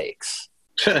mistakes.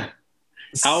 How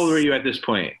old were you at this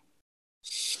point?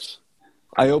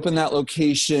 I opened that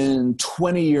location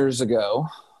 20 years ago.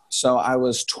 So I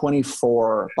was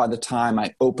 24 by the time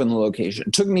I opened the location.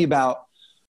 It took me about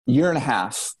a year and a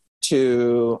half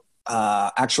to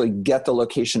actually get the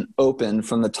location open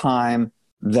from the time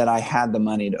that I had the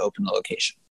money to open the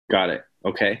location. Got it.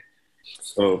 Okay.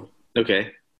 Oh,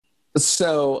 okay.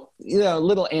 So,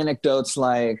 little anecdotes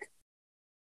like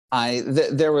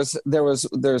there's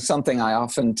something I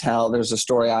often tell. There's a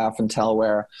story I often tell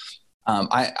where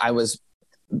I was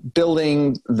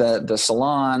building the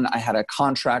salon. I had a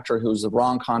contractor who was the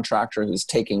wrong contractor, who was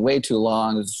taking way too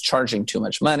long, was charging too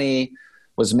much money,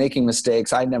 was making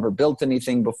mistakes. I'd never built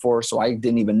anything before, so I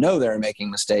didn't even know they were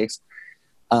making mistakes.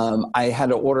 I had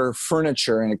to order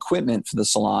furniture and equipment for the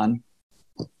salon.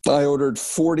 I ordered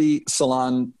 40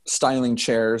 salon styling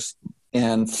chairs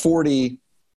and 40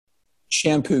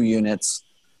 shampoo units,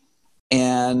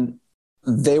 and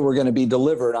they were going to be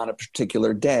delivered on a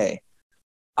particular day.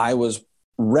 I was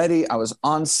ready. I was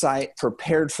on site,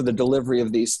 prepared for the delivery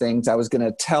of these things. I was going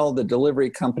to tell the delivery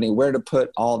company where to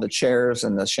put all the chairs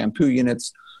and the shampoo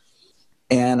units.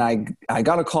 And I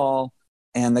got a call,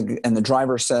 and the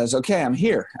driver says, "Okay, I'm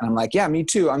here." And I'm like, "Yeah, me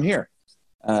too. I'm here.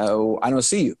 I don't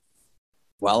see you."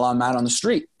 "Well, I'm out on the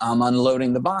street. I'm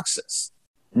unloading the boxes."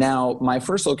 Now, my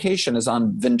first location is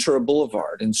on Ventura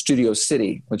Boulevard in Studio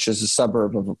City, which is a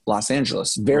suburb of Los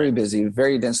Angeles. Very busy,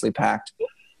 very densely packed.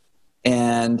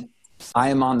 And I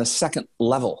am on the second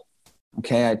level.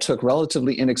 Okay, I took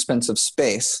relatively inexpensive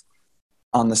space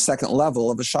on the second level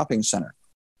of a shopping center.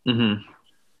 Mm-hmm.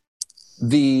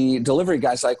 The delivery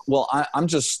guy's like, "Well, I'm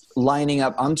just lining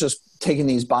up. I'm just taking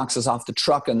these boxes off the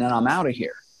truck, and then I'm out of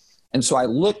here." And so I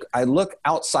look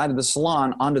outside of the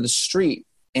salon onto the street,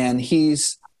 and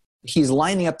he's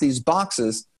lining up these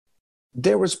boxes.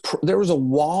 There was a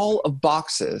wall of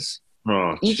boxes.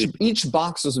 Oh, each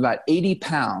box was about 80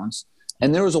 pounds.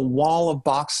 And there was a wall of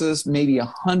boxes, maybe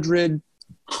 100,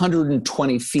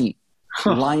 120 feet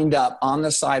lined up on the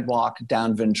sidewalk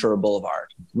down Ventura Boulevard.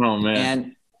 Oh,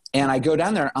 man. And I go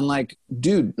down there. I'm like,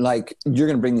 "Dude, like, you're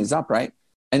going to bring these up, right?"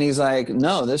 And he's like,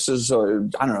 "No, this is, or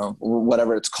I don't know,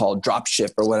 whatever it's called, drop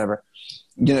ship or whatever.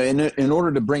 You know, in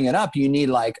order to bring it up, you need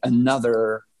like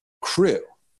another crew,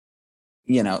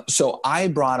 you know." So I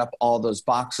brought up all those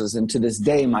boxes, and to this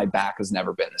day, my back has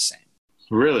never been the same.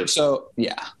 Really? So,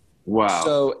 yeah. Wow.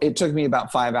 So it took me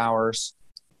about 5 hours,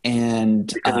 and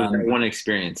because of that one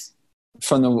experience.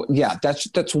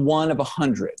 That's one of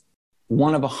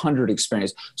 100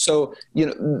 experience. So, you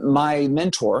know, my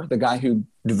mentor, the guy who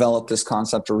developed this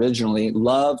concept originally,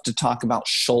 loved to talk about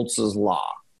Schultz's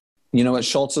law. You know what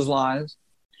Schultz's law is?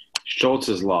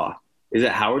 Schultz's law. Is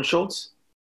it Howard Schultz?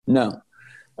 No.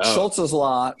 Oh.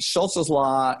 Schultz's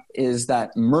law is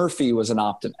that Murphy was an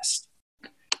optimist.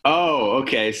 Oh,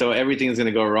 okay. So everything's going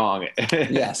to go wrong.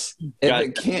 Yes.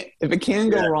 If it can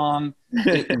go wrong,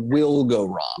 it will go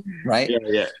wrong, right?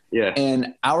 Yeah.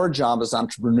 And our job as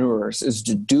entrepreneurs is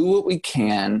to do what we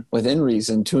can within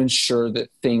reason to ensure that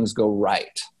things go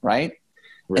right?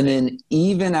 And then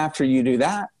even after you do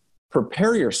that,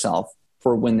 prepare yourself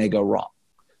for when they go wrong,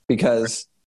 because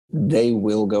they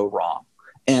will go wrong.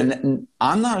 And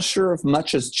I'm not sure if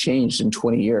much has changed in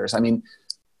 20 years. I mean,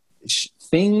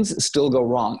 things still go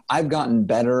wrong. I've gotten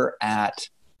better at,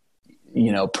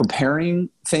 you know, preparing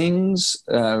things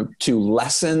to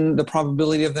lessen the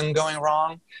probability of them going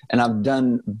wrong. And I've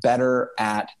done better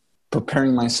at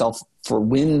preparing myself for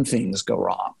when things go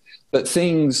wrong. But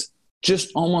things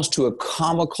just almost to a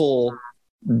comical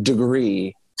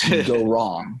degree go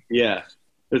wrong. Yeah,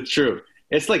 it's true.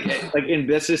 It's like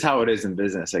this is how it is in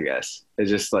business, I guess. It's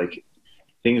just like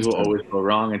things will always go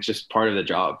wrong. It's just part of the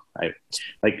job. I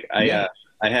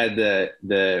had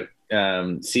the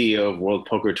CEO of World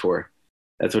Poker Tour.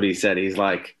 That's what he said. He's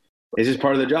like, it's just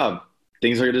part of the job.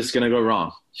 Things are just going to go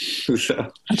wrong.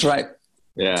 So, that's right.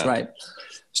 Yeah. That's right.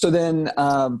 So then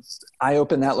I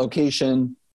opened that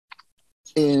location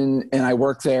and I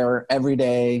work there every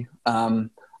day.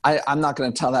 I'm not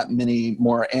going to tell that many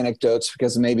more anecdotes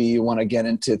because maybe you want to get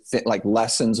into like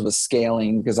lessons with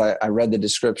scaling, because I read the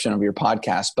description of your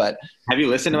podcast. But have you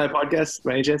listened to my podcast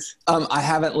by any chance? I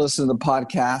haven't listened to the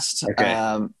podcast.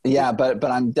 Okay.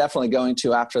 But I'm definitely going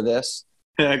to after this.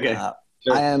 Okay.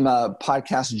 Sure. I am a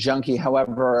podcast junkie.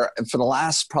 However, for the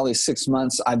last probably 6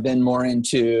 months, I've been more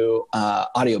into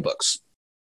audiobooks.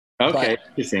 Okay.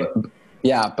 Interesting.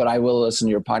 But I will listen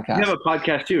to your podcast. You have a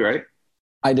podcast too, right?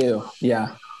 I do.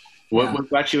 Yeah. What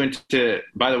got you into,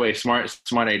 by the way, smart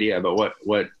idea, but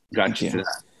what got you to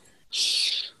that?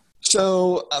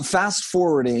 So fast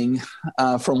forwarding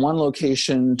from one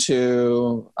location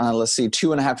to,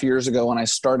 2.5 years ago when I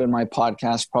started my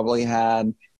podcast, probably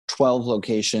had 12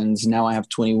 locations. Now I have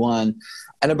 21.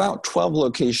 At about 12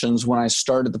 locations when I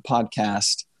started the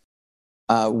podcast,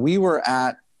 we were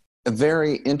at a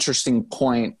very interesting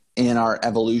point in our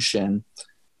evolution,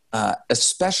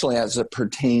 especially as it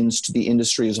pertains to the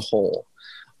industry as a whole.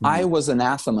 Mm-hmm. I was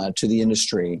anathema to the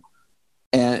industry,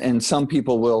 and some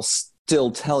people will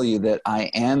still tell you that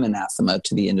I am anathema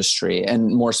to the industry.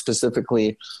 And more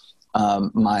specifically,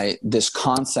 this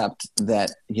concept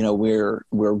that, you know,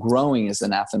 we're growing as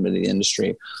an affiliate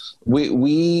industry.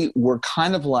 We were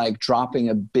kind of like dropping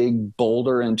a big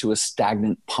boulder into a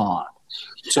stagnant pond.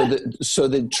 So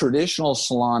the traditional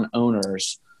salon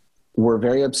owners were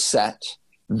very upset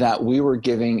that we were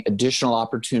giving additional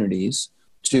opportunities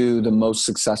to the most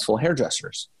successful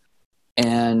hairdressers.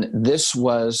 And this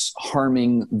was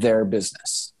harming their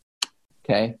business.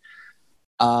 Okay.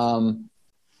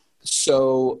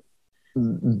 So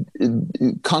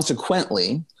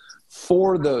consequently,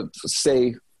 for the,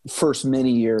 say, first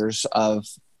many years of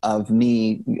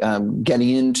me getting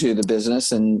into the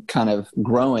business and kind of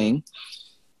growing,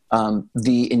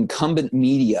 the incumbent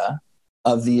media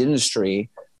of the industry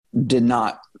did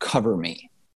not cover me.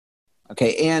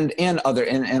 Okay. And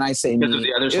I say because me, of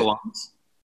the other salons.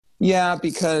 Yeah,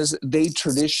 because they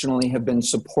traditionally have been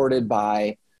supported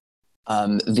by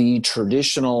the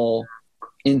traditional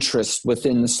interest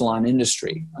within the salon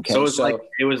industry. Okay, So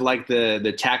it was like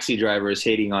the taxi drivers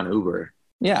hating on Uber.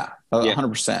 Yeah,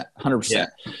 100%, 100%.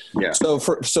 Yeah. So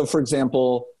for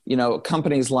example, you know,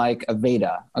 companies like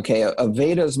Aveda. Okay,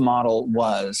 Aveda's model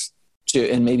was to,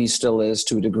 and maybe still is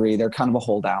to a degree, they're kind of a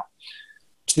holdout,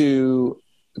 to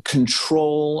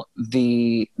control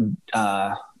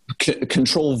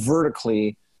control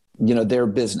vertically, you know, their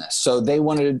business. So they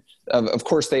wanted, of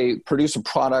course, they produce a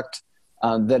product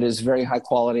that is very high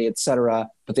quality, et cetera,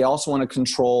 but they also want to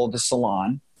control the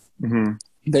salon. Mm-hmm.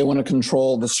 They want to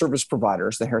control the service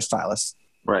providers, the hairstylists.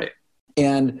 Right.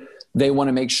 And they want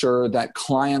to make sure that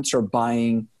clients are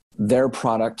buying their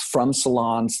product from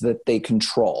salons that they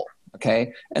control.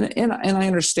 Okay. And I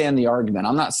understand the argument.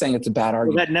 I'm not saying it's a bad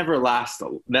argument. Well, that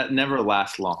never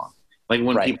lasts long. Like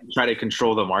when people try to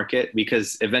control the market,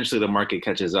 because eventually the market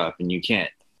catches up and you can't,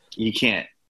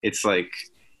 it's like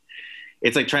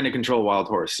trying to control a wild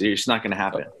horse. It's not going to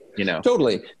happen, you know?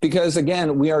 Totally. Because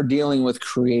again, we are dealing with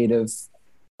creative,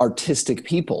 artistic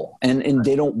people and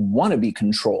they don't want to be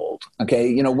controlled. Okay.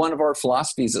 You know, one of our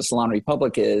philosophies at Salon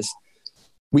Republic is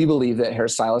we believe that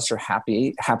hairstylists are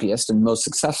happiest and most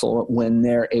successful when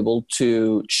they're able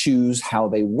to choose how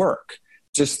they work.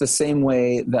 Just the same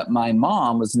way that my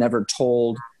mom was never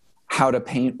told how to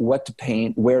paint, what to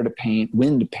paint, where to paint,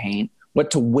 when to paint,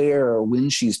 what to wear when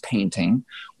she's painting,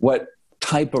 what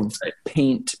type of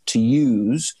paint to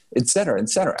use, et cetera, et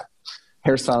cetera.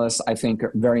 Hairstylists, I think,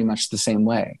 are very much the same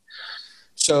way.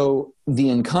 So the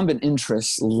incumbent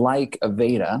interests like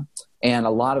Aveda and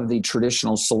a lot of the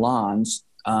traditional salons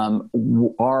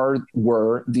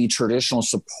were the traditional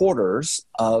supporters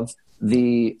of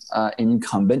the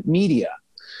incumbent media.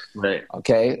 Right.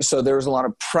 Okay. So there was a lot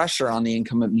of pressure on the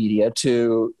incumbent media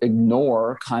to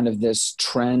ignore kind of this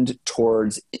trend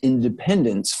towards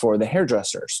independence for the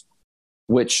hairdressers,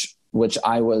 which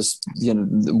I was, you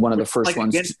know, one of the first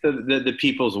ones against the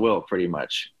people's will, pretty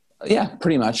much. Yeah,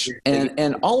 pretty much.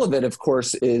 And all of it, of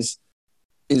course, is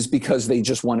because they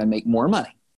just want to make more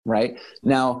money. Right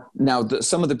now,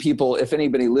 some of the people, if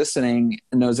anybody listening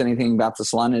knows anything about the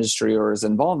salon industry or is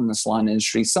involved in the salon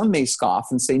industry, some may scoff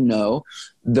and say, no,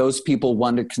 those people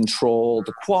want to control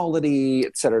the quality,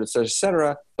 et cetera, et cetera, et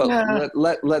cetera. But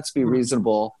let's be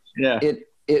reasonable. Yeah.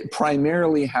 It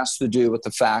primarily has to do with the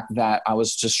fact that I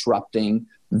was disrupting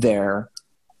their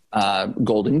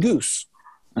golden goose.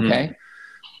 Okay.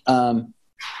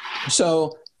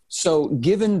 So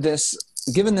given this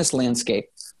landscape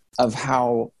of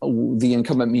how the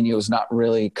incumbent media was not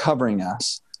really covering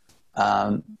us,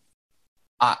 I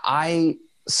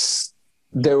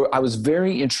was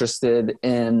very interested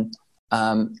in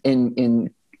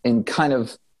kind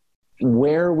of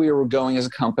where we were going as a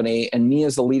company, and me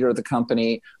as the leader of the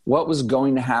company, what was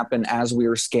going to happen as we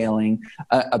were scaling.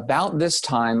 About this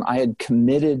time, I had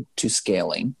committed to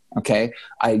scaling. Okay,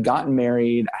 I had gotten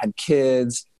married, I had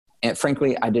kids. And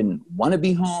frankly, I didn't want to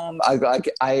be home.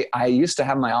 I used to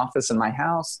have my office in my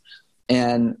house,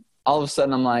 and all of a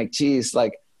sudden I'm like, geez,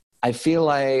 like I feel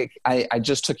like I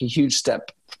just took a huge step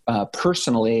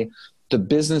personally. The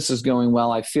business is going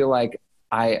well. I feel like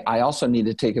I also need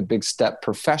to take a big step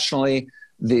professionally.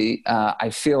 I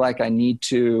feel like I need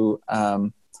to,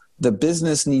 the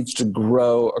business needs to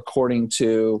grow according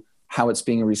to how it's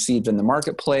being received in the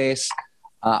marketplace.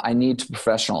 I need to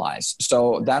professionalize.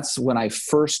 So that's when I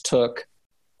first took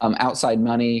outside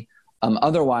money.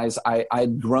 Otherwise,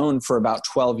 I'd grown for about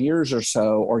 12 years or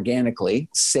so organically,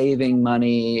 saving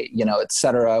money, you know, et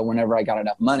cetera. Whenever I got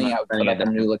enough money, I would put up a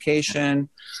new location.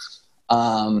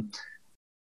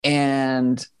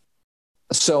 And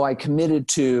so I committed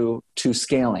to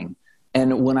scaling.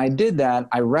 And when I did that,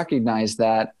 I recognized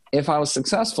that if I was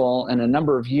successful in a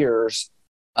number of years,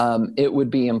 it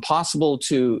would be impossible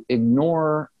to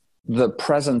ignore the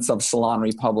presence of Salon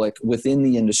Republic within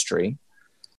the industry,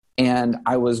 and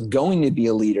I was going to be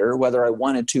a leader, whether I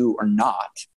wanted to or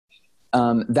not.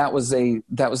 That was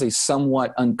a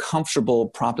somewhat uncomfortable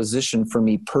proposition for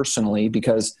me personally,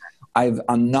 because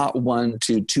I'm not one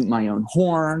to toot my own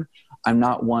horn. I'm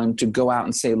not one to go out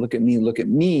and say, look at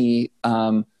me,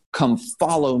 come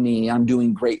follow me, I'm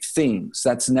doing great things.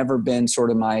 That's never been sort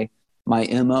of my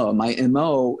MO. My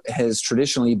MO has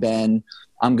traditionally been,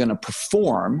 I'm going to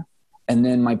perform, and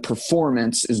then my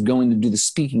performance is going to do the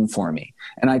speaking for me.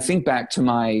 And I think back to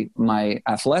my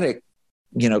athletic,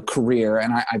 career,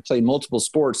 and I played multiple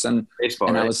sports, and baseball,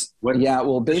 and right? I was,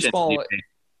 baseball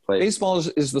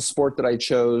is the sport that I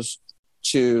chose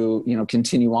to,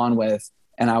 continue on with.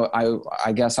 And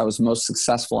I guess I was most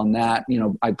successful in that.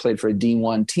 I played for a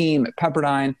D1 team at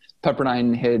Pepperdine.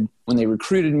 Pepperdine had, when they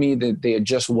recruited me, they had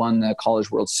just won the College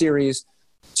World Series.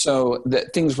 So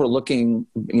that things were looking,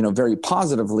 very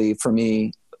positively for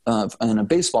me in a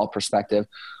baseball perspective.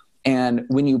 And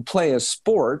when you play a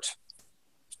sport,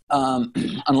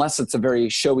 unless it's a very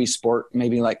showy sport,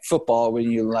 maybe like football, where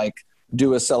you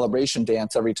do a celebration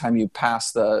dance every time you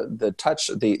pass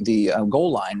the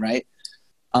goal line, right?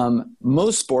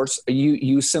 Most sports,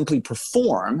 you simply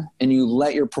perform and you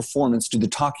let your performance do the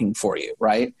talking for you,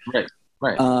 right?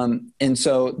 Right. And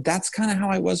so that's kind of how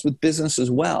I was with business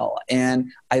as well.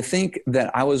 And I think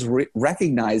that I was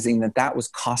recognizing that was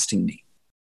costing me.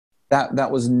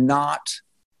 That was not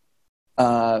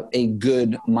a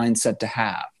good mindset to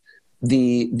have.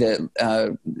 The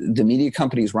media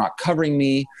companies were not covering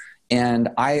me, and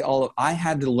I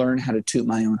had to learn how to toot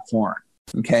my own horn.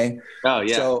 Okay. Oh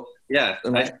yeah. So, yeah,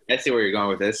 right? I see where you're going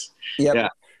with this. Yep. Yeah.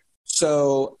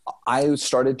 So I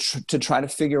started to try to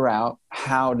figure out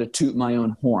how to toot my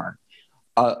own horn.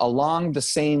 Along the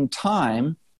same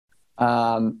time,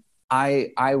 I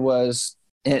was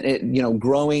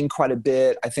growing quite a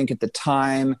bit. I think at the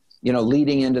time,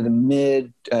 leading into the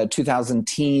mid 2000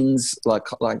 teens, like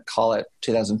call it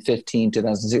 2015,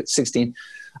 2016,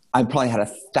 I probably had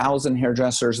 1,000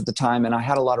 hairdressers at the time, and I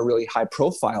had a lot of really high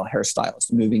profile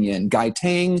hairstylists moving in. Guy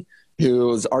Tang, who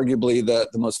was arguably the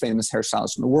most famous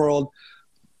hairstylist in the world,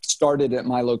 started at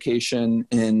my location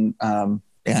in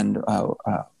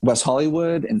West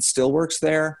Hollywood and still works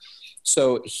there.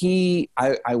 So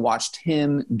I watched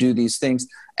him do these things,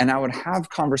 and I would have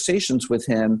conversations with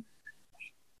him.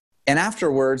 And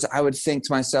afterwards, I would think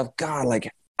to myself, God,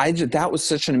 that was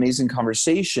such an amazing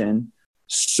conversation.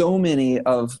 So many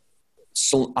of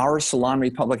our Salon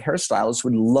Republic hairstylists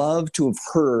would love to have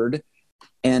heard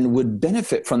and would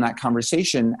benefit from that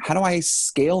conversation. How do I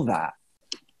scale that?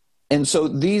 And so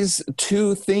these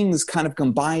two things kind of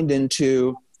combined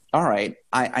into, all right,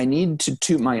 I need to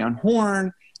toot my own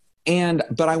horn,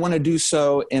 but I want to do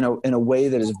so in a way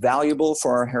that is valuable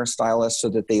for our hairstylists so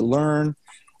that they learn.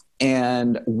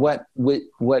 And what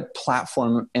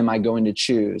platform am I going to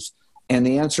choose? And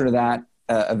the answer to that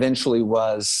eventually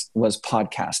was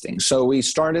podcasting. So we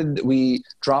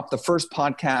dropped the first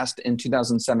podcast in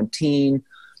 2017.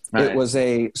 Right. It was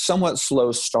a somewhat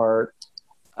slow start.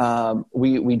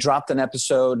 We dropped an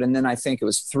episode, and then I think it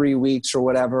was 3 weeks or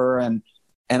whatever. And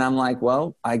I'm like,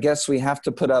 well, I guess we have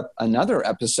to put up another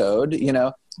episode,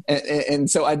 And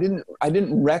so I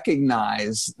didn't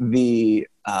recognize the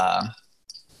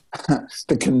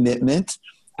commitment.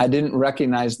 I didn't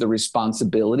recognize the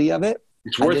responsibility of it.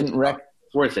 It's worth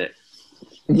it.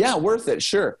 Yeah, worth it.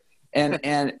 Sure.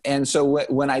 And so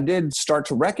when I did start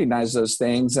to recognize those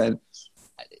things, and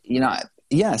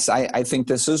yes, I think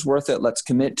this is worth it. Let's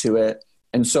commit to it.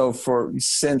 And so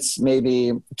since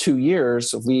maybe 2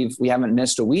 years, we haven't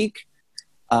missed a week.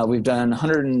 We've done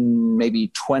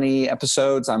 120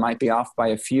 episodes. I might be off by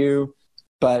a few,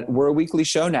 but we're a weekly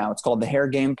show now. It's called the Hair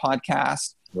Game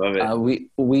Podcast. Love it.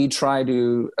 We try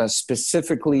to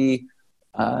specifically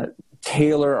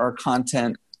tailor our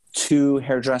content to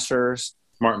hairdressers.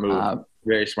 Smart move.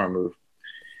 Very smart move.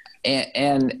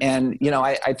 And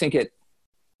I think it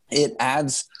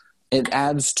adds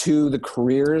to the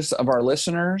careers of our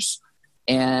listeners,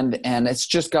 and it's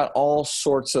just got all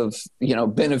sorts of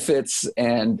benefits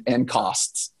and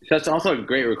costs. That's also a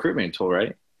great recruitment tool,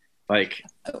 right? I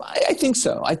think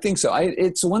so.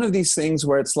 It's one of these things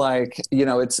where it's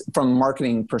it's from a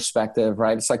marketing perspective,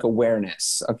 right? It's like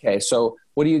awareness. Okay, so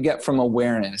what do you get from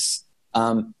awareness?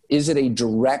 Is it a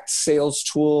direct sales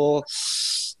tool?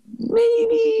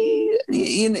 Maybe,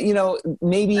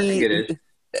 maybe.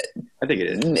 I think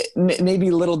it is. Maybe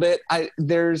a little bit.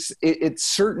 It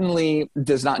certainly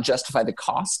does not justify the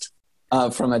cost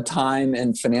from a time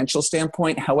and financial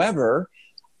standpoint. However,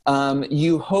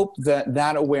 you hope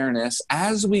that awareness,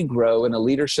 as we grow in a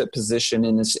leadership position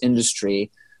in this industry,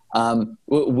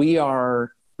 We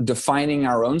are defining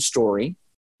our own story.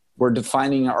 We're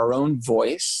defining our own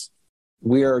voice.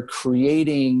 We are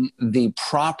creating the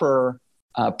proper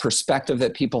perspective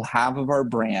that people have of our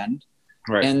brand.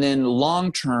 Right. And then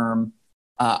long term,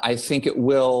 I think it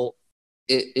will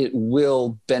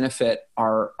benefit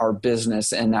our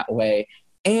business in that way.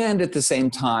 And at the same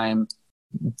time,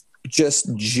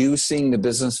 just juicing the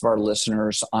business of our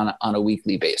listeners on a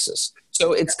weekly basis.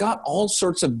 So it's got all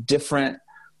sorts of different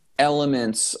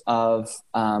elements of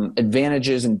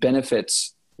advantages and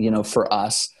benefits, for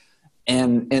us.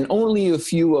 And only a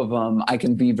few of them I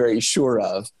can be very sure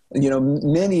of.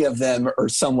 Many of them are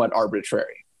somewhat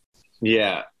arbitrary.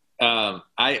 Yeah. I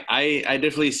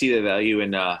definitely see the value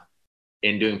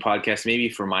in doing podcasts. Maybe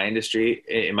for my industry,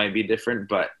 it might be different,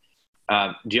 but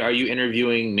are you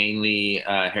interviewing mainly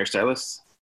hairstylists?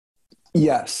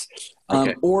 Yes.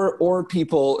 Okay. Or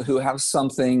people who have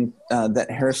something that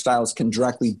hairstylists can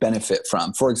directly benefit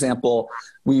from. For example,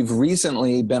 we've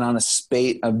recently been on a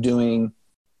spate of doing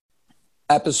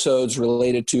episodes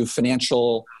related to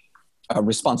financial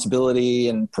responsibility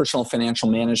and personal financial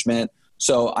management.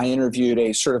 So I interviewed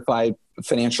a certified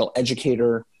financial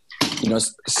educator,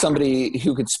 somebody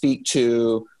who could speak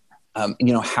to,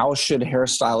 how should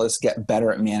hairstylists get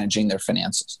better at managing their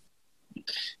finances?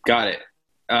 Got it.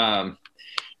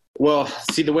 Well,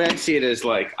 see, the way I see it is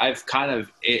like I've kind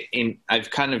of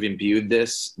imbued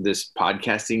this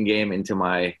podcasting game into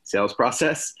my sales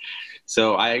process.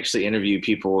 So I actually interview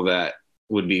people that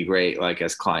would be great, like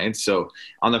as clients. So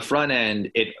on the front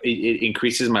end, it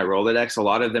increases my Rolodex. A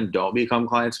lot of them don't become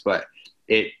clients, but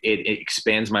it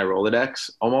expands my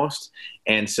Rolodex almost.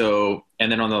 And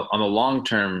then on the long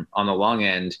term, on the long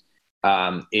end,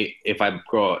 if I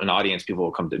grow an audience, people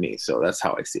will come to me. So that's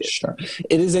how I see it. Sure.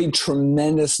 It is a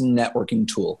tremendous networking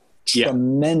tool.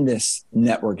 Tremendous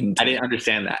networking tool. I didn't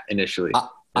understand that initially.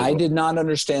 I did not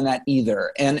understand that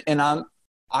either. And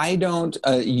I don't,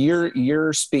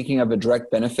 you're speaking of a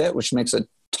direct benefit, which makes a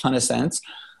ton of sense.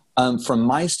 From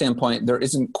my standpoint, there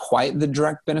isn't quite the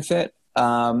direct benefit.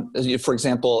 For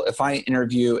example, if I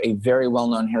interview a very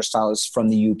well-known hairstylist from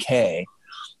the UK,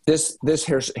 this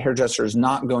hairdresser is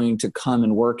not going to come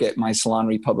and work at my Salon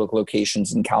Republic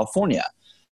locations in California.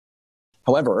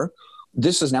 However,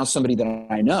 this is now somebody that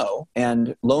I know,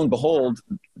 and lo and behold,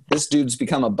 this dude's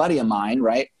become a buddy of mine,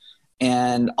 right?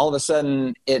 And all of a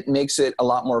sudden, it makes it a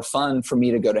lot more fun for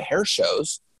me to go to hair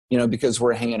shows, because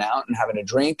we're hanging out and having a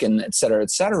drink and et cetera,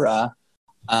 et cetera.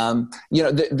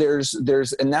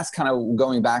 There's, and that's kind of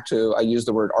going back to, I use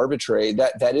the word arbitrary,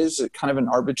 that is kind of an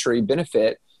arbitrary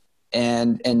benefit.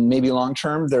 And maybe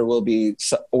long-term, there will be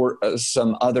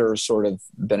some other sort of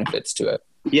benefits to it.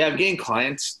 Yeah. I've gained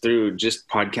clients through just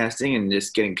podcasting and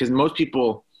just because most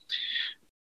people,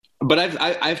 but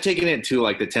I've taken it to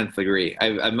like the 10th degree.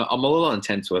 I'm a little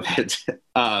intense with it.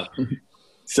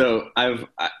 So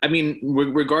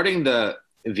regarding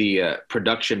the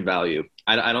production value,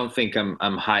 I don't think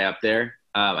I'm high up there.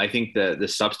 I think the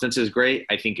substance is great.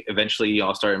 I think eventually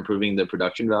I'll start improving the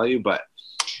production value, but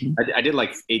I did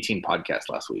like 18 podcasts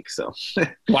last week. So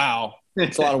wow,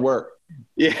 it's a lot of work.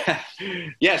 Yeah.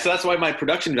 So that's why my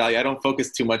production value, I don't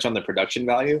focus too much on the production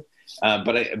value,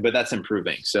 but that's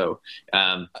improving. So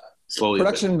slowly.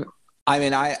 Production.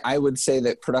 I would say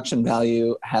that production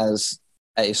value has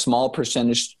a small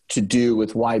percentage to do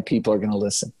with why people are going to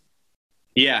listen.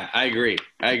 Yeah, I agree.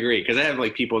 Cause I have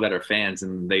like people that are fans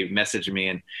and they message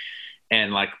me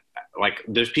and like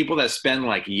there's people that spend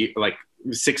like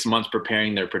 6 months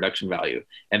preparing their production value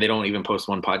and they don't even post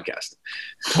one podcast.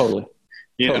 Totally.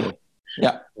 Know?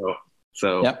 Yeah.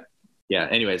 So yep. Yeah.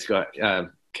 Anyways,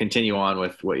 continue on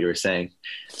with what you were saying.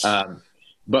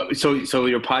 But so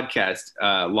your podcast,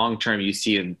 long-term, you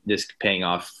see this paying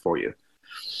off for you.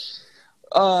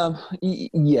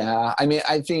 Yeah.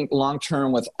 I think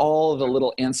long-term with all the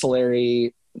little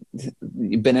ancillary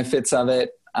benefits of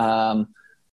it,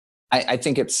 I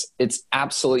think it's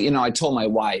absolutely, I told my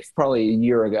wife probably a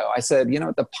year ago, I said,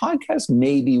 the podcast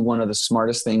may be one of the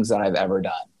smartest things that I've ever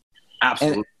done.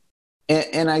 Absolutely.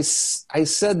 And I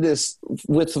said this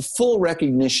with the full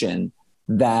recognition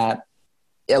that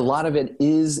a lot of it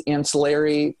is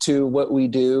ancillary to what we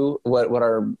do, what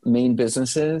our main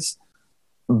business is,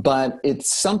 but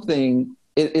it's something,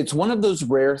 it's one of those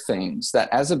rare things that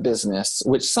as a business,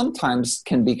 which sometimes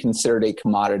can be considered a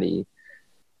commodity,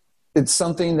 it's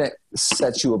something that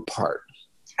sets you apart.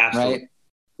 Absolutely. Right?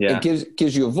 Yeah. It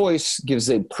gives you a voice, gives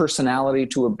a personality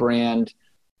to a brand,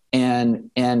 and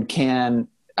can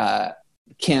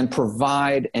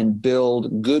provide and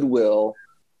build goodwill,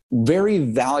 very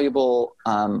valuable,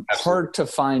 hard to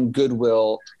find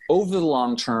goodwill over the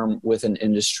long term with an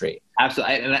industry.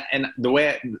 Absolutely. And the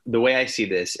way I see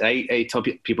this, I tell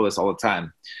people this all the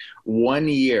time. 1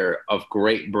 year of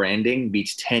great branding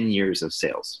beats 10 years of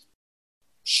sales.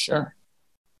 Sure.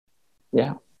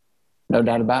 Yeah. No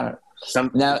doubt about it.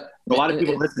 A lot of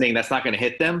people listening, that's not going to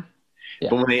hit them. Yeah.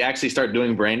 But when they actually start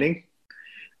doing branding,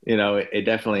 it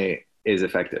definitely is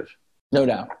effective. No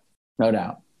doubt. No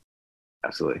doubt.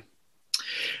 Absolutely.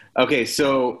 Okay.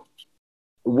 So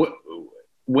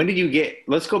when did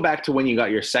let's go back to when you got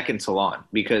your second salon,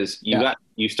 because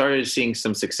you started seeing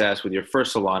some success with your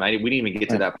first salon. We didn't even get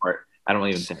to that part. I don't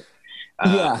even think.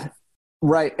 Yeah.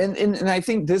 Right. And I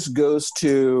think this goes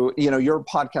to, your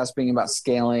podcast being about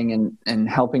scaling and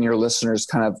helping your listeners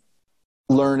kind of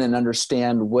learn and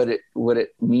understand what it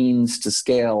means to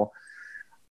scale.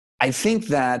 I think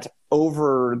that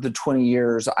over the 20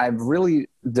 years, I've really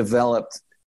developed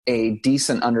a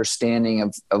decent understanding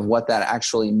of what that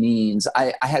actually means.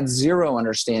 I had zero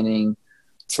understanding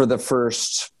for the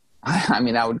first,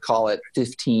 I would call it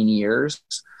 15 years.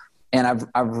 And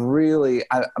I've really,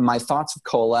 my thoughts have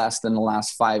coalesced in the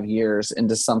last 5 years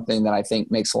into something that I think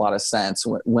makes a lot of sense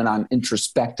when I'm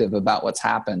introspective about what's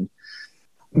happened.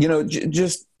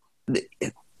 Just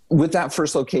with that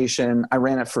first location, I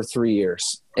ran it for 3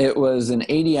 years. It was an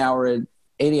 80-hour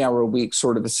a week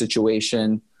sort of a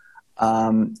situation.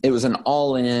 It was an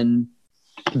all-in,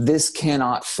 this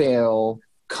cannot fail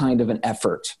kind of an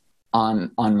effort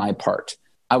on my part.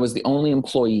 I was the only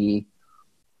employee.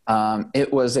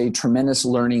 It was a tremendous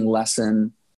learning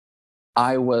lesson.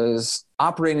 I was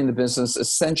operating the business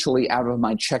essentially out of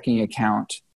my checking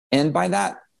account. And by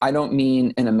that, I don't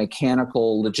mean in a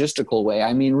mechanical, logistical way.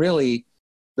 I mean, really,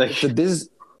 if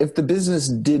the business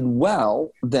did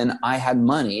well, then I had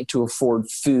money to afford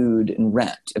food and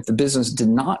rent. If the business did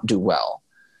not do well,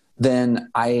 then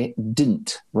I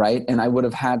didn't, right? And I would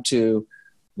have had to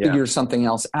figure something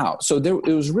else out. So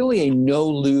it was really a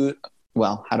no-lose,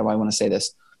 well, how do I want to say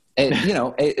this?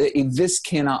 A this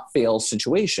cannot fail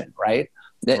situation, right?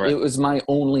 It was my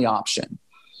only option.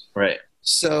 Right.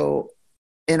 So,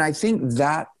 and I think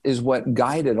that is what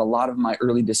guided a lot of my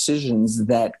early decisions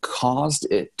that caused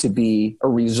it to be,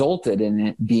 or resulted in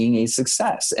it being a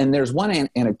success. And there's one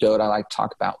anecdote I like to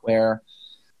talk about where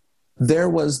there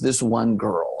was this one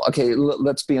girl. Okay,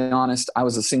 let's be honest. I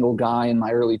was a single guy in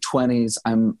my early 20s.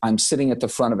 I'm sitting at the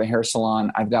front of a hair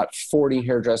salon. I've got 40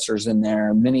 hairdressers in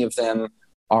there. Many of them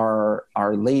are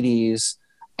ladies,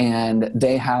 and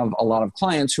they have a lot of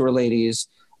clients who are ladies.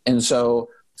 And so,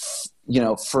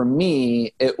 for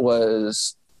me, it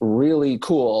was really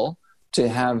cool to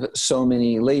have so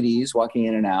many ladies walking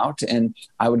in and out, and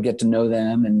I would get to know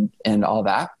them and all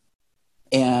that.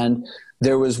 And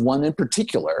there was one in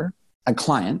particular, a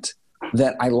client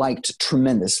that I liked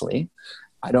tremendously.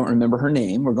 I don't remember her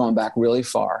name. We're going back really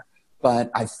far, but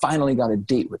I finally got a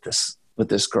date with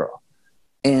this girl.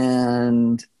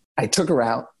 And I took her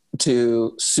out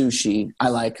to sushi.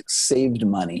 I saved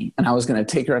money, and I was going to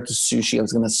take her out to sushi. I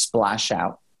was going to splash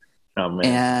out. Oh,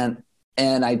 man.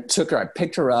 And I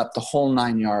picked her up, the whole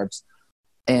 9 yards,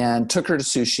 and took her to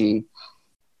sushi.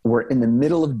 We're in the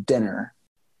middle of dinner,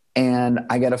 and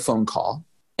I got a phone call,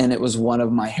 and it was one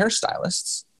of my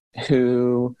hairstylists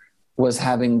who was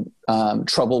having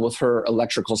trouble with her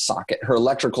electrical socket. Her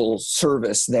electrical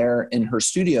service there in her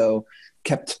studio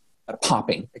kept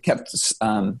popping. It kept,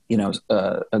 going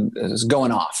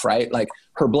off, right? Like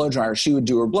her blow dryer, she would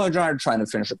do her blow dryer trying to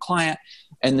finish a client,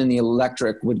 and then the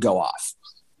electric would go off.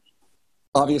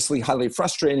 Obviously highly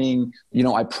frustrating.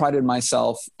 I prided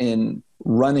myself in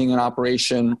running an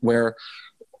operation where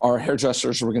our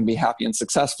hairdressers were going to be happy and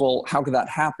successful. How could that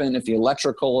happen if the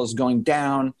electrical is going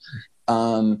down?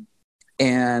 And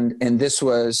this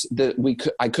was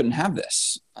I couldn't have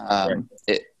this.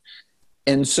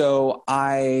 And so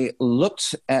I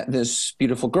looked at this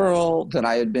beautiful girl that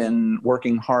I had been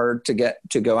working hard to get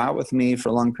to go out with me for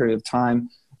a long period of time.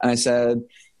 And I said,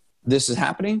 this is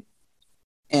happening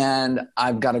and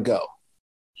I've got to go.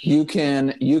 You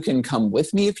can come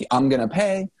with me I'm going to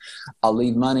pay. I'll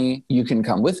leave money. You can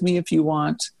come with me if you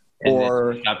want,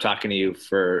 or stop talking to you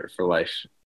for life.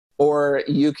 Or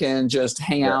you can just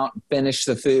hang out, finish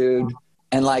the food,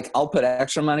 and I'll put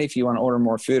extra money if you want to order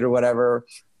more food or whatever.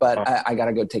 But I got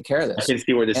to go take care of this. I can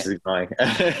see where this is going.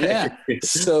 Yeah.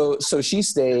 So she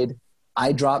stayed.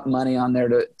 I dropped money on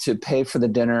there to pay for the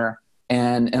dinner,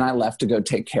 and I left to go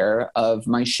take care of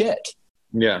my shit.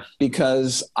 Yeah.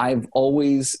 Because I've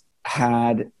always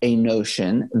had a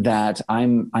notion that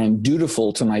I'm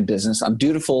dutiful to my business. I'm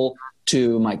dutiful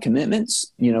to my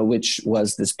commitments, which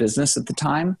was this business at the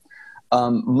time.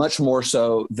 much more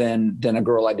so than a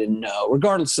girl I didn't know,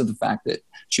 regardless of the fact that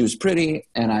she was pretty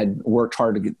and I'd worked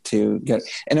hard to get.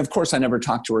 And of course, I never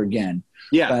talked to her again.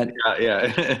 Yeah,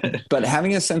 But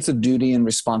having a sense of duty and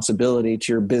responsibility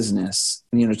to your business,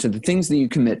 to the things that you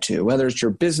commit to, whether it's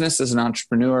your business as an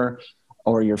entrepreneur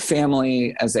or your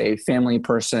family as a family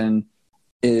person,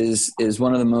 is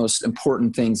one of the most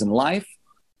important things in life.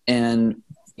 And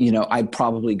I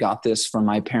probably got this from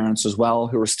my parents as well,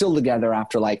 who are still together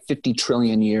after like 50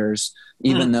 trillion years,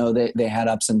 even though they had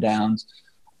ups and downs.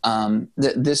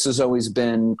 This has always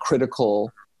been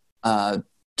critical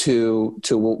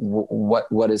to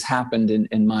what has happened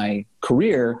in my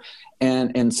career,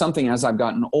 and something as I've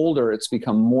gotten older, it's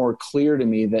become more clear to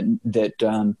me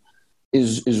that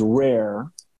is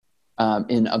rare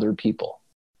in other people.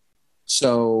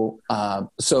 So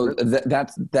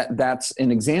that's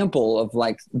an example of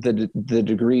like the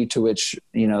degree to which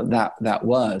that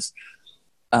was.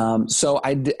 So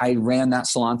I ran that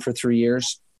salon for 3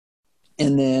 years,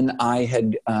 and then I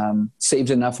had saved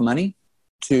enough money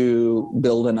to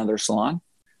build another salon,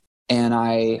 and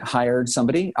I hired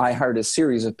somebody. I hired a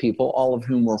series of people, all of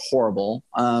whom were horrible.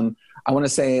 I want to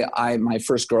say my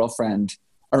first girlfriend.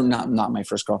 Or not my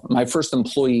first girlfriend. My first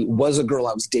employee was a girl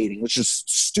I was dating, which is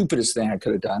the stupidest thing I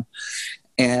could have done,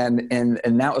 and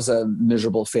that was a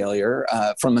miserable failure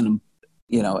from an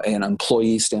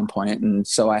employee standpoint, and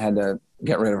so I had to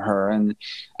get rid of her, and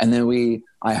then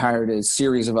I hired a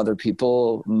series of other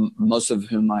people, most of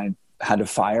whom I had to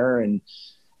fire, and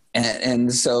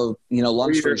so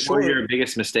long story short, what were your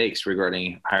biggest mistakes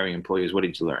regarding hiring employees? What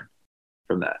did you learn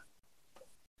from that?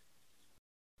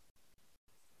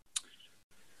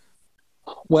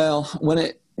 Well,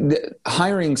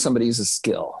 hiring somebody is a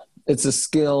skill. It's a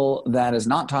skill that is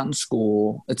not taught in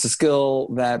school. It's a skill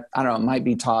that, I don't know, might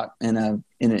be taught in an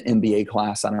MBA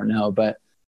class. I don't know. But,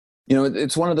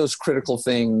 it's one of those critical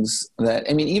things that,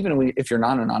 even if you're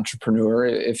not an entrepreneur,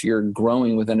 if you're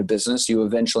growing within a business, you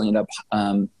eventually end up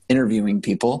interviewing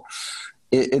people.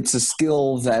 It's a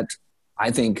skill that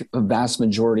I think a vast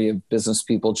majority of business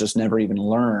people just never even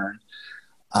learn.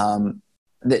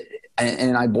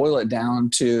 And I boil it down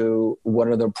to what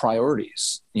are the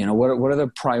priorities? What are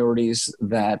the priorities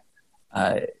that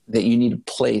you need to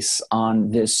place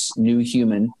on this new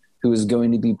human who is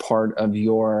going to be part of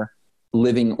your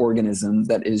living organism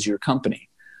that is your company?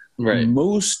 Right.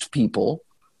 Most people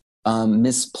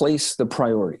misplace the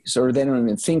priorities, or they don't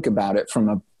even think about it from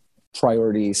a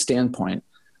priority standpoint.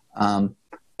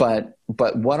 But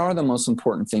what are the most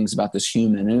important things about this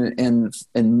human?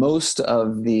 And most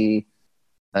of the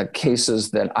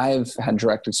cases that I've had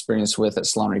direct experience with at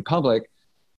Salon Republic,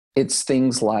 it's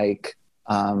things like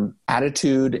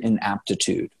attitude and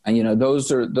aptitude. And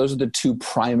those are the two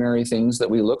primary things that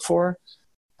we look for.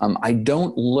 I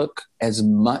don't look as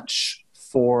much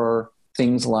for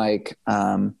things like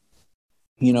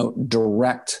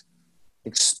direct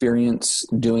experience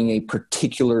doing a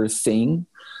particular thing.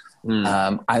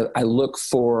 I look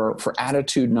for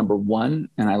attitude, number one,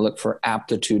 and I look for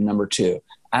aptitude, number two.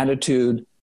 Attitude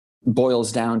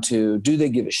boils down to, do they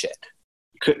give a shit?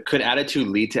 Could attitude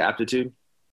lead to aptitude,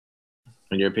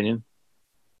 in your opinion?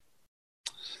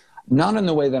 Not in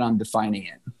the way that I'm defining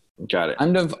it. Got it.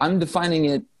 I'm defining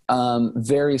it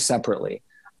very separately.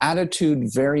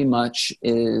 Attitude very much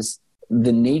is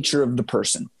the nature of the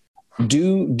person.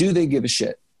 Do they give a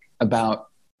shit about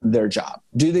their job?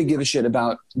 Do they give a shit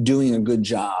about doing a good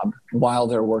job while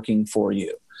they're working for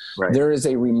you? Right. There is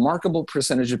a remarkable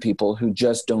percentage of people who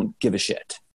just don't give a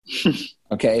shit.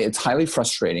 Okay. It's highly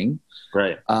frustrating.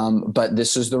 Right. But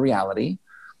this is the reality.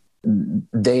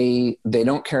 They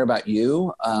don't care about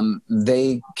you.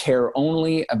 They care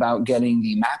only about getting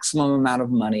the maximum amount of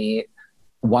money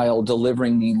while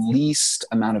delivering the least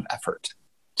amount of effort.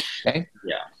 Okay.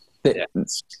 Yeah.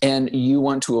 And you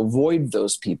want to avoid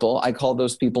those people. I call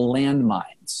those people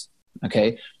landmines.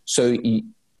 Okay. So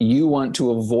you want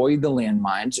to avoid the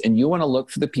landmines, and you want to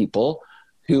look for the people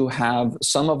who have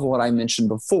some of what I mentioned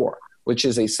before, which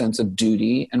is a sense of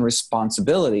duty and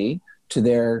responsibility to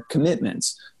their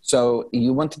commitments. So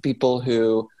you want the people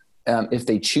who, if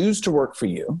they choose to work for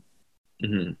you,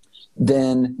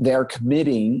 then they're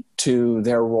committing to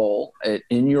their role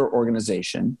in your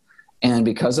organization. And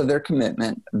because of their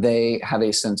commitment, they have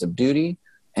a sense of duty,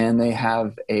 and they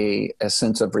have a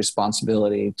sense of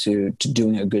responsibility to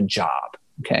doing a good job.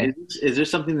 Okay. Is there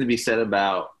something to be said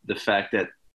about the fact that,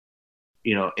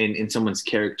 in someone's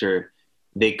character,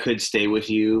 they could stay with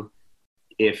you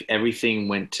if everything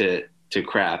went to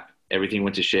crap, everything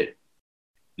went to shit,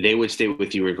 they would stay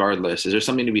with you regardless? Is there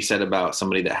something to be said about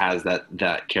somebody that has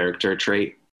that character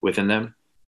trait within them?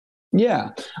 Yeah.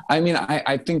 I mean,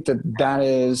 I think that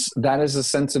is a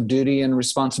sense of duty and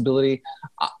responsibility.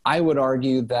 I would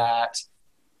argue that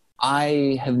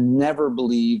I have never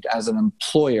believed as an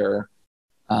employer,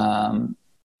 and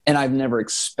I've never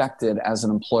expected as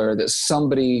an employer that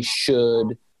somebody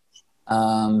should,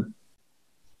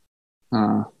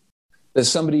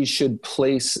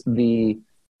 place the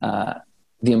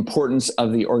importance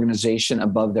of the organization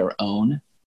above their own.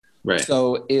 Right.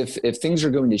 So if things are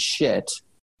going to shit,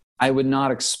 I would not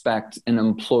expect an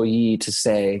employee to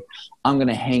say, I'm going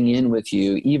to hang in with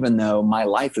you, even though my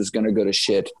life is going to go to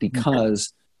shit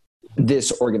because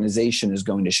this organization is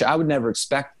going to shit. I would never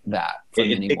expect that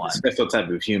from anyone. It's a special type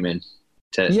of human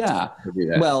to do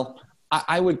that. Well,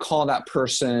 I would call that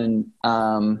person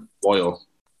loyal.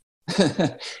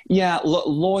 Yeah,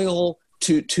 loyal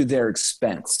to their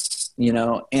expense,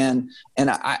 and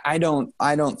I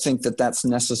don't think that that's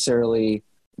necessarily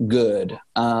good.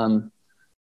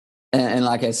 And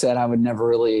like I said, I would never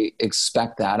really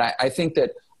expect that. I think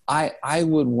that I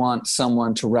would want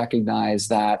someone to recognize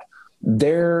that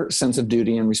their sense of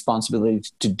duty and responsibility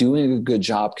to doing a good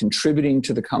job, contributing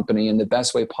to the company in the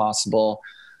best way possible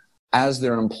as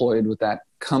they're employed with that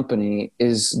company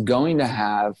is going to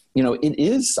have, it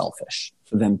is selfish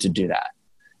for them to do that.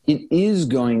 It is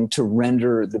going to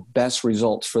render the best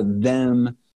results for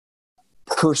them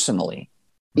personally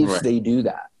if they do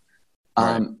that.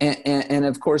 Right. And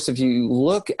of course, if you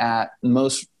look at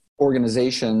most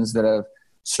organizations that have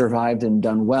survived and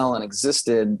done well and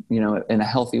existed, in a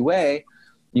healthy way,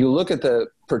 you look at the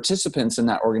participants in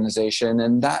that organization,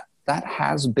 and that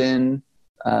has been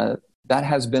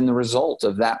the result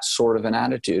of that sort of an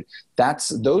attitude.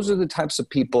 Those are the types of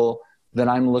people that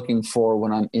I'm looking for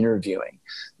when I'm interviewing.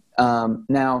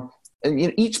 Now,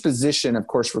 each position, of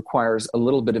course, requires a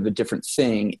little bit of a different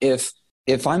thing.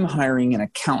 If I'm hiring an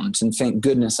accountant, and thank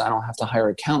goodness I don't have to hire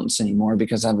accountants anymore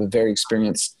because I have a very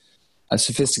experienced,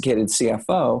 sophisticated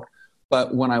CFO.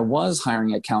 But when I was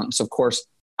hiring accountants, of course,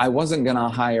 I wasn't going to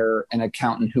hire an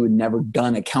accountant who had never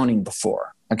done accounting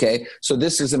before. Okay. So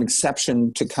this is an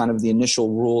exception to kind of the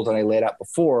initial rule that I laid out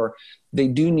before. They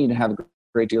do need to have a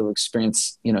great deal of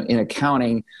experience, in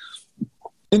accounting,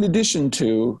 in addition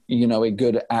to, a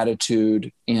good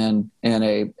attitude and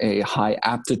a high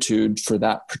aptitude for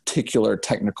that particular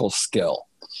technical skill.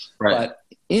 Right. But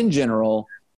in general,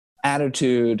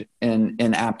 attitude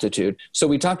and aptitude. So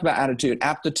we talked about attitude.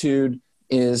 Aptitude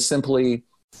is simply,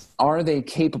 are they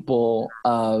capable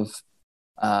of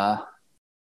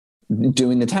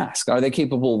doing the task? Are they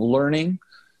capable of learning?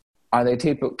 Are they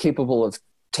capable of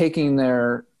taking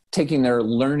their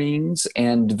learnings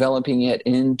and developing it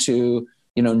into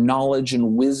knowledge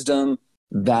and wisdom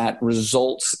that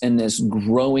results in this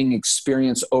growing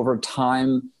experience over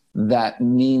time that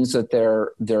means that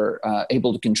they're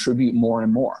able to contribute more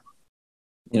and more.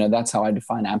 That's how I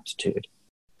define aptitude.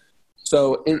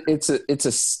 So it's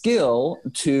a skill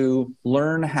to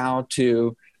learn how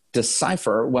to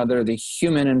decipher whether the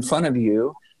human in front of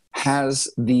you has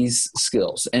these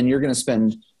skills. And you're going to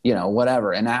spend,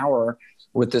 an hour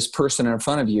with this person in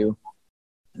front of you.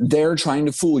 They're trying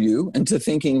to fool you into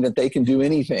thinking that they can do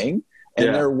anything,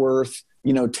 and they're worth,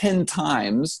 10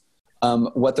 times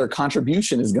what their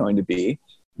contribution is going to be.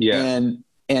 Yeah.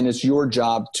 And it's your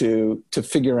job to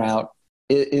figure out,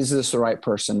 is this the right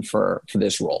person for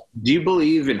this role? Do you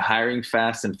believe in hiring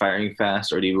fast and firing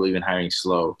fast, or do you believe in hiring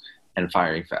slow and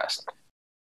firing fast?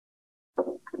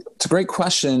 It's a great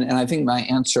question. And I think my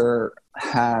answer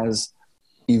has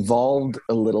evolved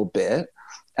a little bit.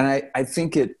 And I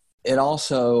think it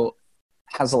also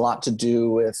has a lot to do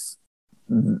with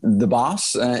the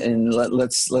boss. And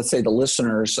let's say the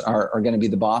listeners are going to be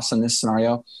the boss in this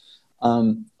scenario.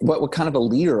 What kind of a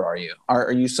leader are you?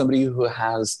 Are you somebody who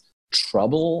has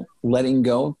trouble letting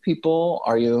go of people?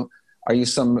 Are you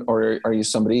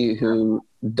somebody who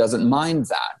doesn't mind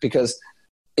that? Because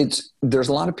there's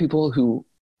a lot of people who,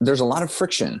 there's a lot of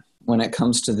friction when it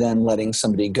comes to them letting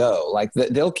somebody go. Like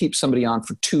they'll keep somebody on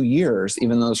for 2 years,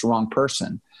 even though it's the wrong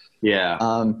person. Yeah.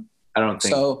 I don't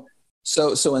think so.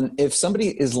 If somebody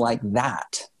is like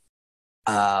that,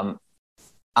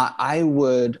 I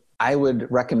would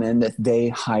recommend that they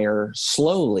hire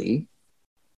slowly,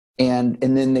 and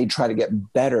then they try to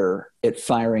get better at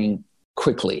firing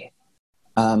quickly.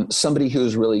 Somebody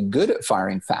who's really good at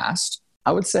firing fast,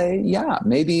 I would say, yeah,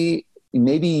 maybe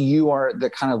you are the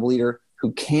kind of leader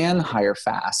who can hire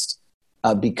fast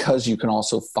because you can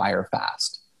also fire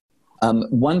fast.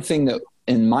 One thing that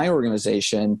in my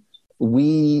organization,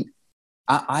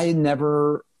 I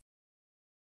never,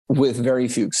 with very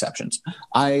few exceptions,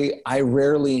 I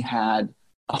rarely had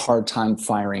a hard time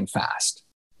firing fast,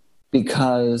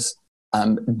 because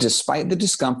Despite the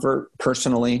discomfort,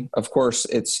 personally, of course,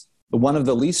 it's one of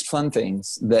the least fun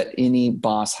things that any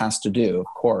boss has to do, of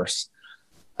course,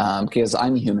 because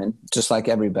I'm human, just like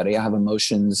everybody. I have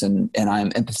emotions, and I'm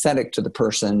empathetic to the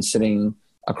person sitting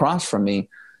across from me.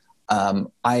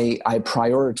 I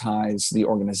prioritize the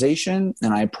organization,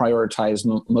 and I prioritize,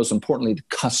 most importantly, the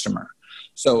customer.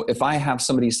 So if I have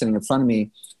somebody sitting in front of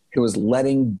me who is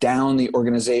letting down the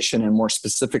organization, and more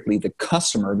specifically the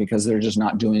customer, because they're just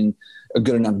not doing a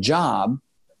good enough job,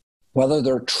 whether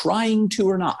they're trying to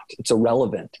or not, it's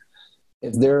irrelevant.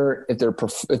 If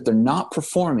they're not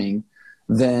performing,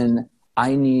 then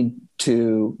I need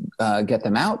to get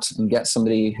them out and get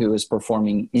somebody who is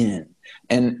performing in.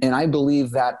 And I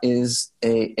believe that is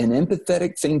an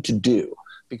empathetic thing to do,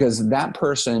 because that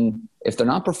person, if they're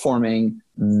not performing,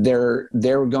 they're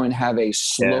going to have a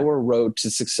slower road to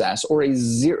success, or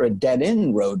a dead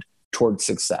end road towards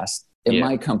success in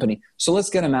my company. So let's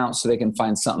get them out so they can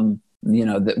find something,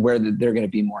 where they're going to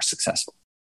be more successful.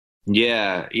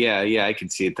 Yeah. I can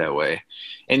see it that way.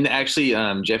 And actually,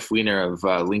 Jeff Weiner of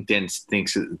LinkedIn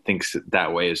thinks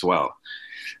that way as well.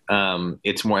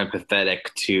 It's more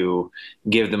empathetic to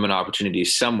give them an opportunity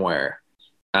somewhere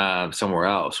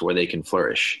else where they can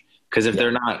flourish. Because if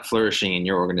they're not flourishing in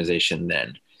your organization,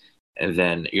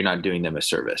 then you're not doing them a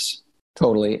service.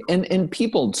 Totally. And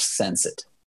people sense it.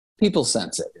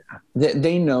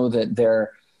 They know that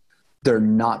they're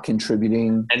not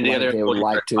contributing, and the other they would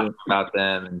like to about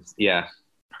them. And yeah.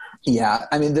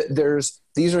 I mean,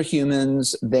 these are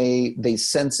humans. They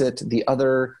sense it. The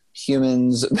other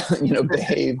humans,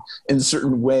 behave in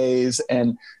certain ways.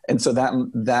 And so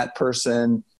that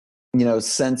person,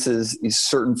 senses a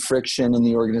certain friction in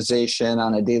the organization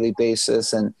on a daily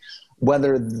basis. And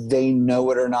whether they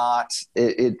know it or not,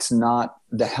 it's not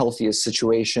the healthiest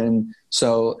situation.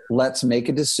 So let's make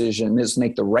a decision. Let's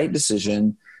make the right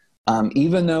decision.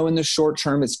 Even though in the short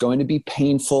term it's going to be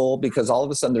painful, because all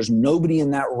of a sudden there's nobody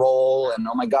in that role, and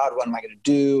oh my God, what am I going to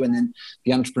do? And then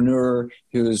the entrepreneur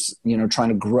who's trying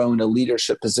to grow in a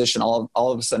leadership position all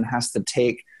of a sudden has to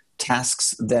take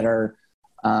tasks that are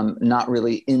not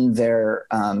really in their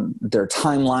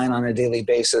timeline on a daily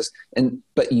basis.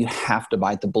 But you have to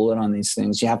bite the bullet on these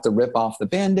things. You have to rip off the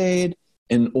Band-Aid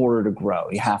in order to grow.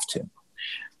 You have to.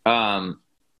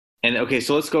 And okay,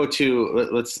 so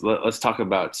let's talk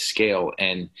about scale.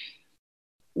 And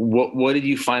what did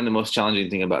you find the most challenging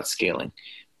thing about scaling?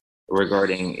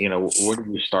 Regarding, where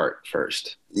did you start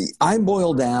first? I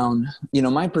boil down,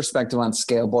 my perspective on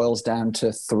scale boils down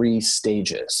to 3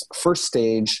 stages. First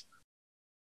stage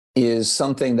is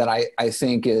something that I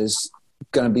think is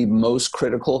going to be most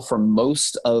critical for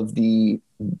most of the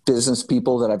business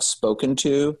people that I've spoken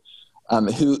to,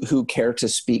 who care to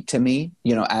speak to me,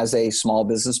 as a small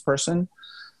business person.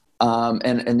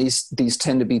 And these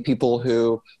tend to be people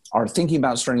who are thinking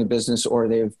about starting a business, or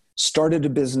they've started a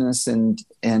business and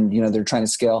they're trying to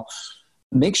scale.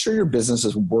 Make sure your business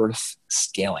is worth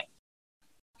scaling.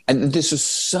 And this is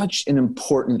such an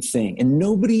important thing. And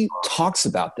nobody talks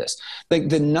about this. Like,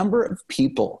 the number of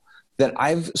people that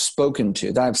I've spoken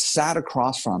to, that I've sat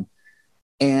across from,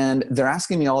 and they're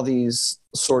asking me all this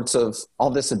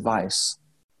advice.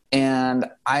 And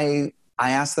I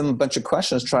ask them a bunch of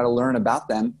questions, try to learn about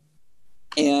them.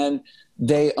 And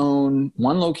they own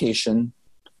one location,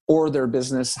 or their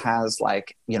business has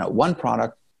one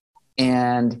product,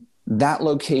 and that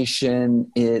location,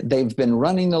 they've been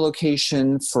running the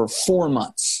location for 4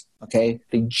 months. Okay.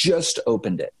 They just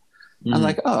opened it. Mm-hmm. I'm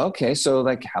like, oh, okay. So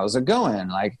how's it going?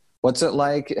 What's it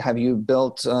like? Have you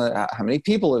built, how many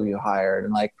people have you hired?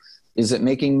 And is it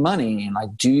making money?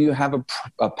 And do you have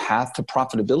a path to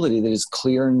profitability that is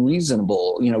clear and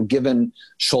reasonable, given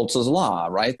Schultz's law,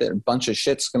 right? That a bunch of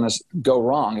shit's going to go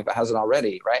wrong if it hasn't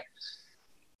already. Right.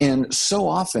 And so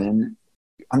often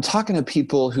I'm talking to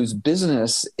people whose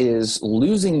business is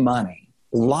losing money,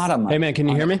 a lot of money. Hey man, can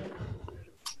you hear me?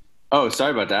 Oh,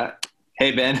 sorry about that.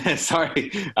 Hey Ben,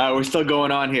 sorry. We're still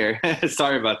going on here.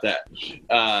 Sorry about that.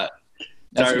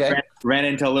 Sorry, okay. ran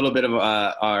into a little bit of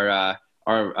our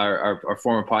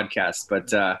former podcast, but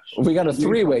we got a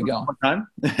 3-way going. Time?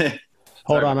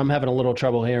 Hold on, I'm having a little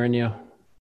trouble hearing you.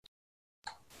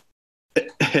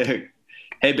 Hey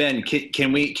Ben,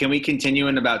 can we continue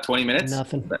in about 20 minutes?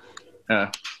 Nothing.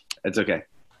 It's okay.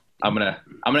 I'm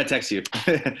gonna text you.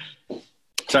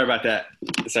 Sorry about that.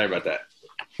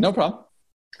 No problem.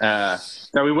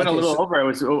 So we went a little over. It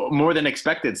was more than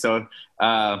expected. So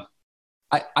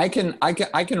I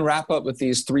can wrap up with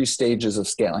these 3 stages of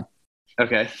scaling.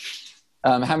 Okay.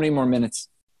 How many more minutes?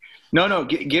 No.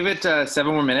 Give it 7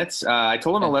 more minutes. I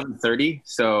told him 11:30.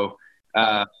 So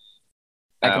I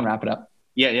can wrap it up.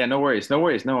 Yeah. No worries.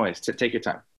 Take your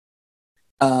time.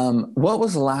 What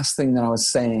was the last thing that I was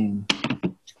saying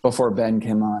before Ben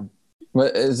came on?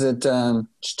 What is it?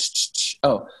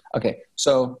 Oh, okay.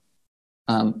 So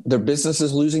their business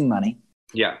is losing money.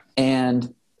 Yeah.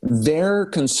 And they're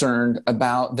concerned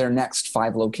about their next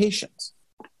 5 locations.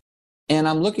 And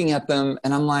I'm looking at them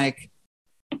and I'm like,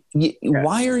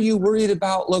 why are you worried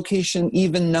about location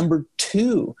even number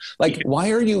 2? Like,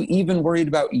 why are you even worried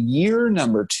about year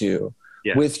number 2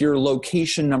 with your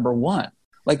location number 1?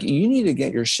 Like, you need to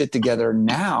get your shit together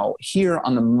now here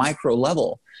on the micro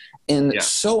level. And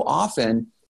so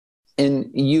often, and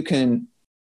you can,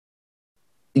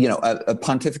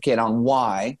 pontificate on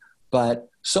why, but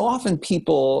so often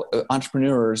people,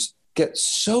 entrepreneurs, get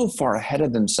so far ahead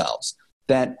of themselves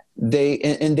that they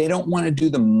don't want to do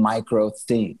the micro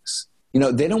things.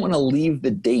 They don't want to leave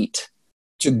the date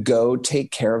to go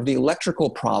take care of the electrical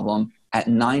problem at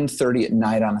 9:30 at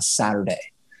night on a Saturday.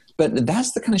 But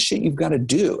that's the kind of shit you've got to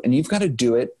do. And you've got to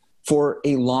do it for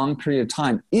a long period of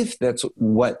time if that's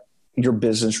what your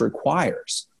business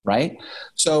requires, right?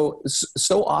 So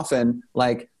often,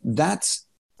 like, that's,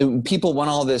 people want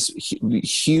all this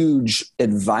huge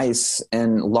advice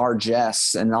and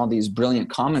largesse and all these brilliant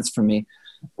comments from me.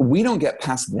 We don't get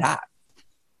past that.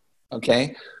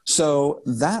 Okay. So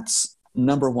that's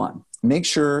number 1. Make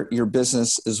sure your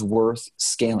business is worth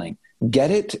scaling. Get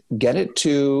it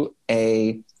to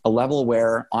a level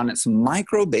where on its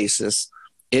micro basis,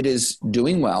 it is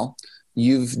doing well.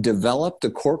 You've developed the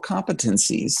core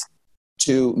competencies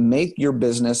to make your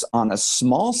business on a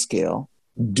small scale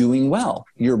doing well.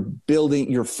 You're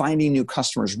finding new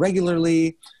customers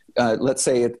regularly. Let's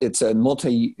say it's a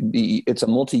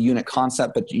multi-unit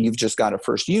concept, but you've just got a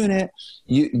first unit.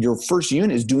 Your first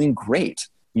unit is doing great.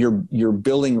 You're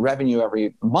building revenue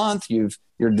every month.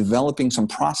 You're developing some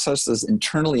processes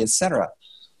internally, et cetera.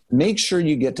 Make sure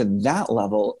you get to that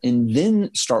level and then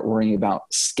start worrying about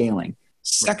scaling.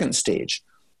 Second stage,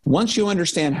 once you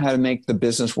understand how to make the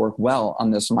business work well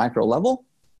on this micro level,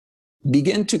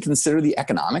 begin to consider the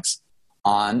economics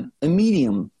on a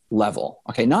medium level.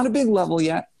 Okay, not a big level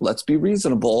yet. Let's be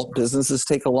reasonable. Businesses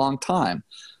take a long time.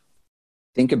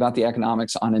 Think about the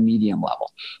economics on a medium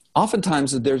level.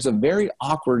 Oftentimes, there's a very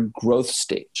awkward growth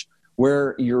stage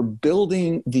where you're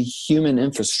building the human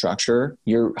infrastructure,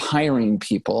 you're hiring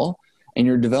people, and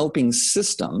you're developing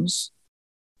systems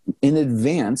in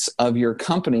advance of your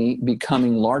company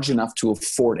becoming large enough to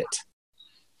afford it.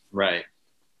 Right.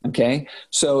 Okay,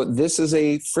 so this is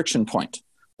a friction point.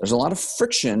 There's a lot of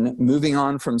friction moving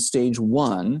on from stage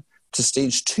 1 to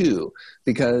stage 2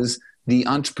 because the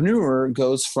entrepreneur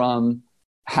goes from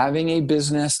having a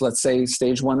business, let's say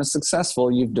stage 1 is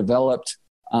successful, you've developed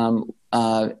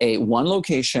a one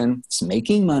location, it's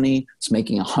making money, it's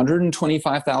making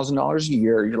 $125,000 a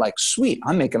year. You're like, sweet,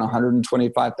 I'm making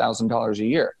 $125,000 a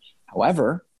year.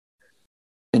 However,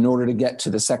 in order to get to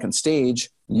the second stage,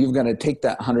 you've got to take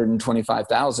that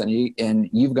 $125,000 and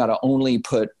you've got to only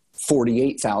put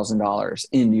 $48,000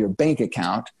 into your bank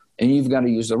account, and you've got to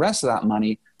use the rest of that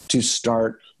money to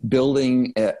start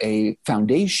building a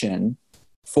foundation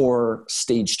for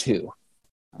stage 2.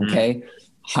 Okay,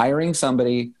 hiring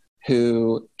somebody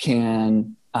who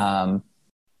can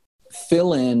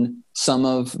fill in some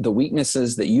of the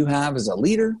weaknesses that you have as a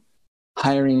leader,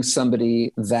 hiring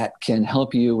somebody that can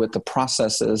help you with the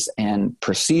processes and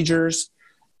procedures,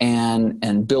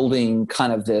 and building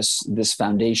kind of this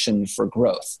foundation for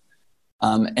growth.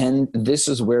 And this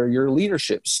is where your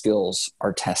leadership skills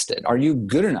are tested. Are you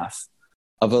good enough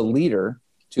of a leader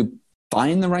to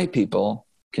find the right people,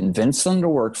 convince them to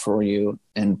work for you,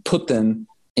 and put them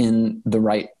in the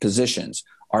right positions?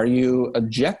 Are you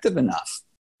objective enough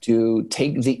to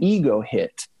take the ego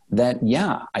hit that,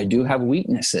 yeah, I do have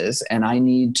weaknesses and I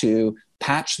need to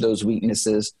patch those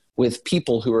weaknesses with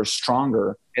people who are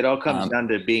stronger? It all comes down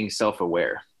to being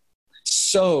self-aware.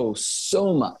 So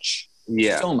much.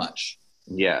 Yeah. So much.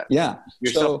 Yeah. Yeah.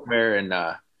 You're self-aware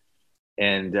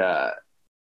and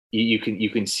you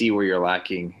can see where you're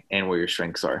lacking and where your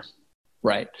strengths are.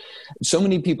 Right. So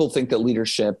many people think that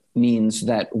leadership means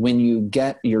that when you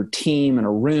get your team in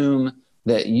a room,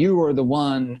 that you are the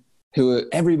one who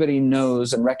everybody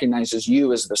knows and recognizes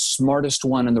you as the smartest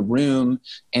one in the room,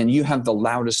 and you have the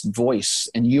loudest voice,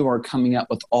 and you are coming up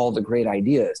with all the great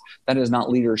ideas. That is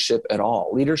not leadership at all.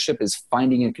 Leadership is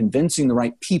finding and convincing the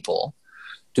right people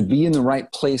to be in the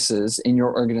right places in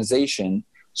your organization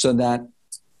so that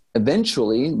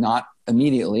eventually, not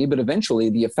immediately, but eventually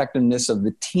the effectiveness of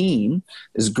the team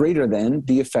is greater than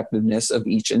the effectiveness of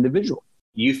each individual.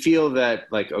 You feel that,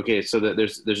 like, okay, so that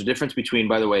there's a difference between,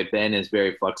 by the way, Ben is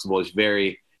very flexible. He's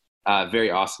very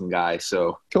very awesome guy.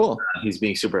 So Cool. He's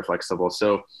being super flexible.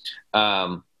 So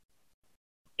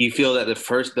you feel that a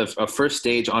first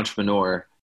stage entrepreneur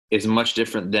is much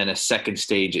different than a second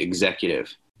stage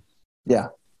executive. Yeah.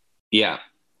 Yeah.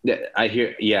 I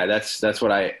hear. Yeah. That's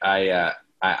what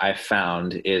I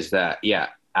found is that, yeah,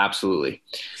 absolutely.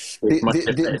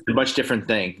 It's a much different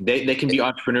thing. They can be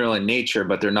entrepreneurial in nature,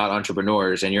 but they're not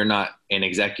entrepreneurs, and you're not an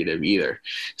executive either.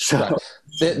 So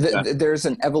right. There's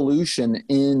an evolution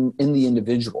in the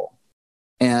individual.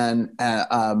 And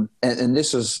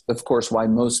this is, of course, why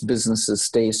most businesses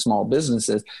stay small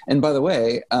businesses. And by the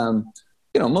way,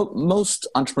 most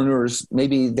entrepreneurs,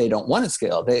 maybe they don't want to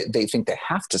scale. They think they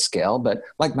have to scale. But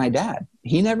like my dad,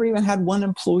 he never even had one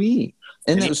employee.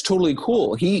 And it was totally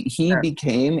cool. He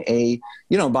became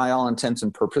by all intents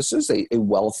and purposes, a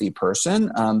wealthy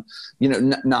person.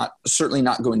 Certainly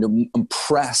not going to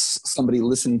impress somebody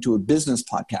listening to a business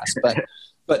podcast,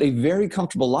 but a very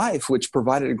comfortable life, which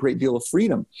provided a great deal of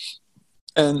freedom.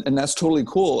 And that's totally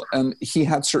cool. And he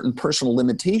had certain personal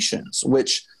limitations,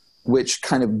 which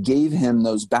kind of gave him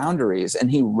those boundaries.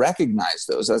 And he recognized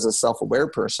those as a self-aware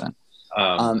person.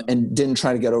 And didn't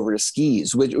try to get over his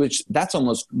skis, which that's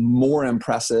almost more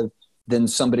impressive than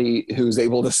somebody who's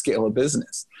able to scale a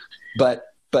business. But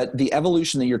the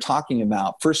evolution that you're talking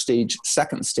about, first stage,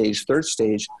 second stage, third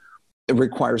stage, it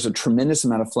requires a tremendous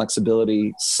amount of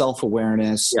flexibility,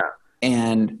 self-awareness,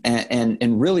 and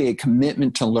really a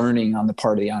commitment to learning on the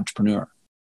part of the entrepreneur.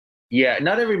 Yeah,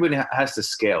 not everybody has to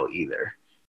scale either.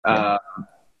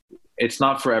 It's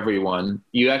not for everyone.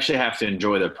 You actually have to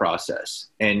enjoy the process.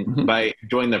 And by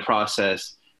enjoying the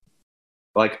process,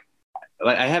 like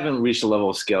I haven't reached a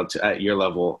level of scale at your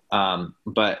level.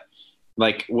 But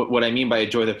like what I mean by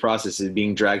enjoy the process is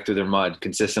being dragged through the mud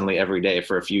consistently every day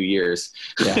for a few years.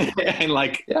 Yeah. And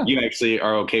you actually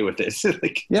are okay with this.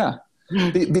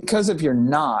 Because if you're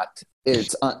not,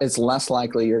 it's less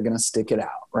likely you're going to stick it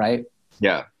out. Right.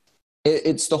 Yeah.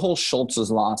 It's the whole Schultz's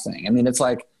law thing. I mean, it's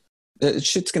like,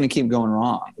 shit's going to keep going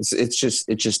wrong. It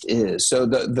just is. So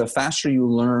the faster you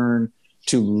learn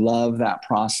to love that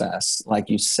process, like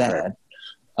you said,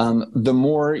 the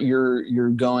more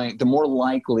the more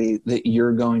likely that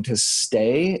you're going to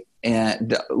stay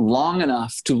and long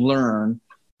enough to learn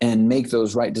and make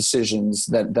those right decisions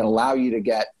that allow you to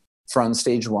get from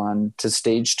stage 1 to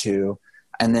stage 2,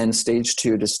 and then stage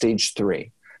 2 to stage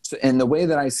 3. So, and the way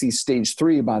that I see stage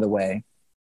 3, by the way,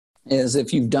 is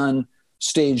if you've done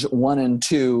stage 1 and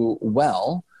 2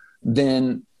 well,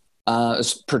 then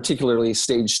particularly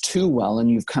stage 2 well, and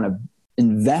you've kind of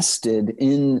invested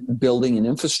in building an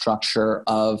infrastructure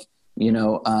of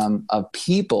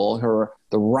people who are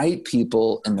the right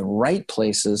people in the right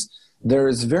places, there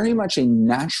is very much a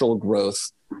natural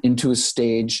growth into a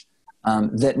stage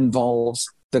that involves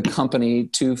the company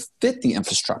to fit the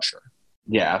infrastructure.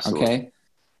 Yeah, absolutely. Okay.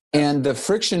 And the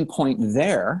friction point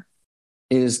there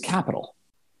is capital.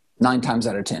 9 times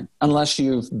out of 10, unless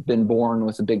you've been born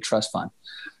with a big trust fund.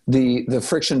 The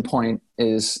friction point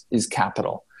is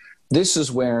capital. This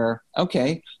is where,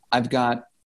 okay, I've got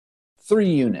 3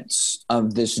 units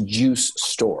of this juice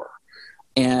store,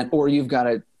 or you've got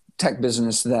a tech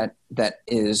business that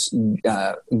is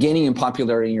gaining in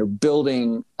popularity, and you're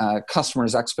building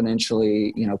customers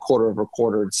exponentially, quarter over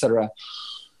quarter, et cetera.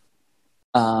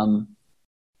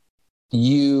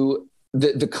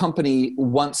 The company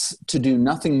wants to do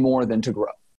nothing more than to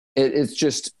grow. It's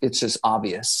just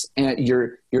obvious. And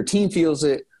your team feels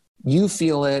it, you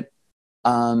feel it,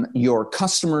 your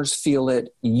customers feel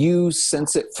it, you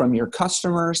sense it from your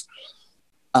customers.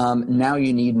 Now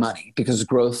you need money because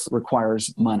growth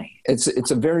requires money.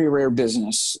 It's a very rare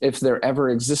business, if there ever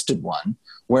existed one,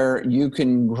 where you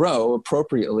can grow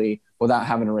appropriately without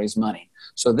having to raise money.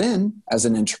 So then, as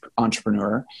an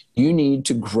entrepreneur, you need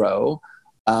to grow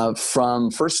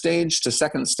from first stage to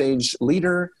second stage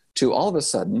leader to all of a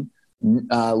sudden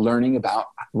learning about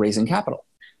raising capital.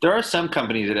 There are some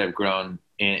companies that have grown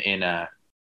in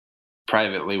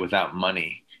privately without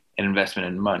money and investment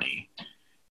in money.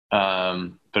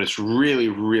 But it's really,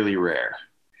 really rare.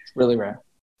 Really rare.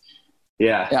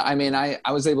 Yeah. Yeah. I mean, I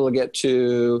was able to get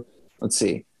to, let's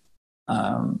see,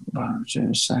 I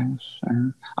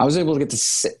was able to get to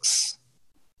 6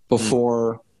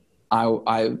 before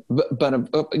but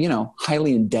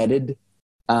highly indebted.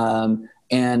 And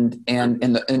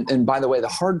by the way, the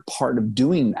hard part of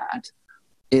doing that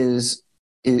is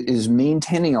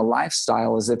maintaining a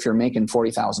lifestyle as if you're making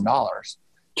 $40,000,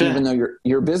 even though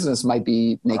your business might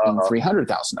be making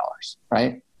 $300,000,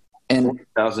 right? And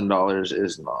 $40,000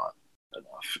 is not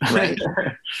enough, right?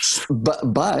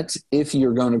 But if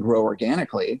you're going to grow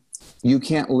organically, You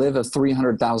can't live a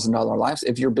 $300,000 life.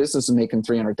 If your business is making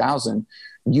 $300,000,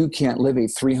 you can't live a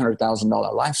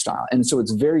 $300,000 lifestyle. And so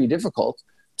it's very difficult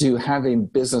to have a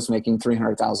business making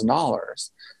 $300,000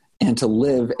 and to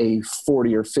live a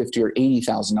 $40 or $50 or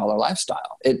 $80,000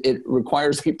 lifestyle. It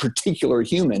requires a particular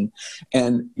human.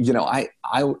 And, I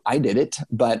did it,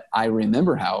 but I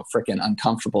remember how freaking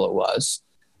uncomfortable it was.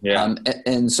 Yeah.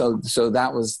 And so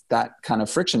that was that kind of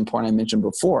friction point I mentioned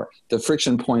before. The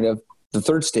friction point of the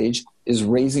third stage is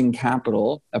raising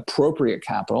capital, appropriate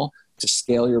capital, to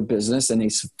scale your business in a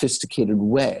sophisticated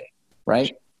way,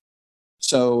 right?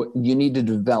 So you need to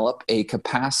develop a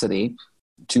capacity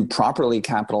to properly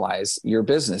capitalize your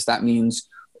business. That means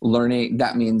learning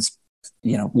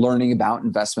about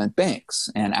investment banks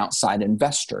and outside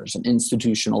investors and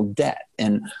institutional debt,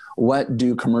 and what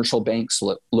do commercial banks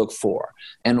look for,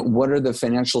 and what are the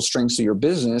financial strengths of your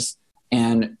business,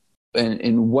 and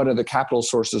what are the capital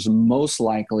sources most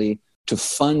likely to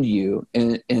fund you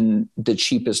in the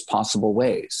cheapest possible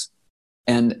ways.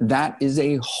 And that is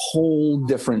a whole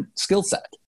different skill set.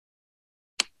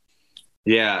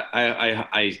 Yeah,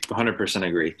 I 100%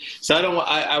 agree. So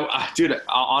dude,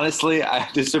 honestly,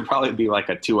 this would probably be like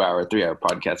a 2-hour, 3-hour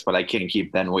podcast, but I can't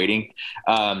keep them waiting.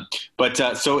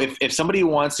 So if somebody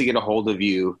wants to get a hold of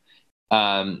you,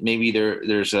 maybe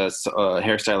there's a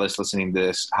hairstylist listening to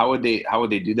this, how would they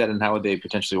do that, and how would they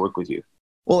potentially work with you?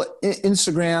 Well,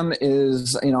 Instagram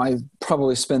is, I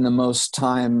probably spend the most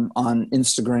time on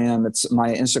Instagram.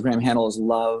 My Instagram handle is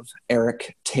Love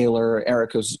Eric Taylor.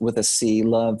 Eric is with a C,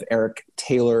 Love Eric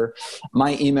Taylor.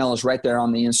 My email is right there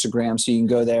on the Instagram, so you can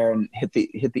go there and hit the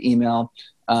email.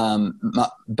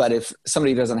 But if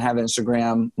somebody doesn't have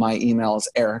Instagram, my email is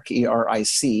Eric,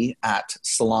 ERIC, at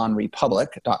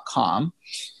salonrepublic.com.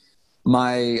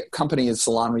 My company is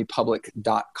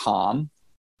salonrepublic.com.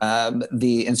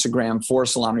 The Instagram for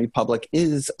Salon Republic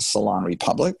is Salon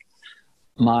Republic.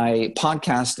 My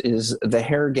podcast is the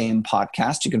Hair Game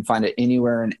Podcast. You can find it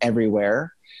anywhere and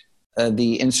everywhere.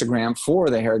 The Instagram for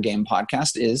the Hair Game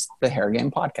Podcast is the Hair Game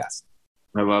Podcast.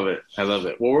 I love it.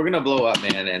 Well, we're going to blow up,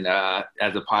 man, and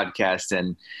as a podcast,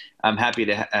 and I'm happy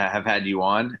to have had you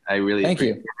on. I really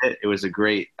appreciate it. It was a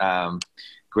great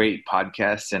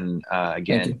podcast, and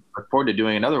again, look forward to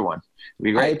doing another one. It'd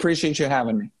be great. I appreciate you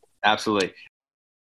having me. Absolutely.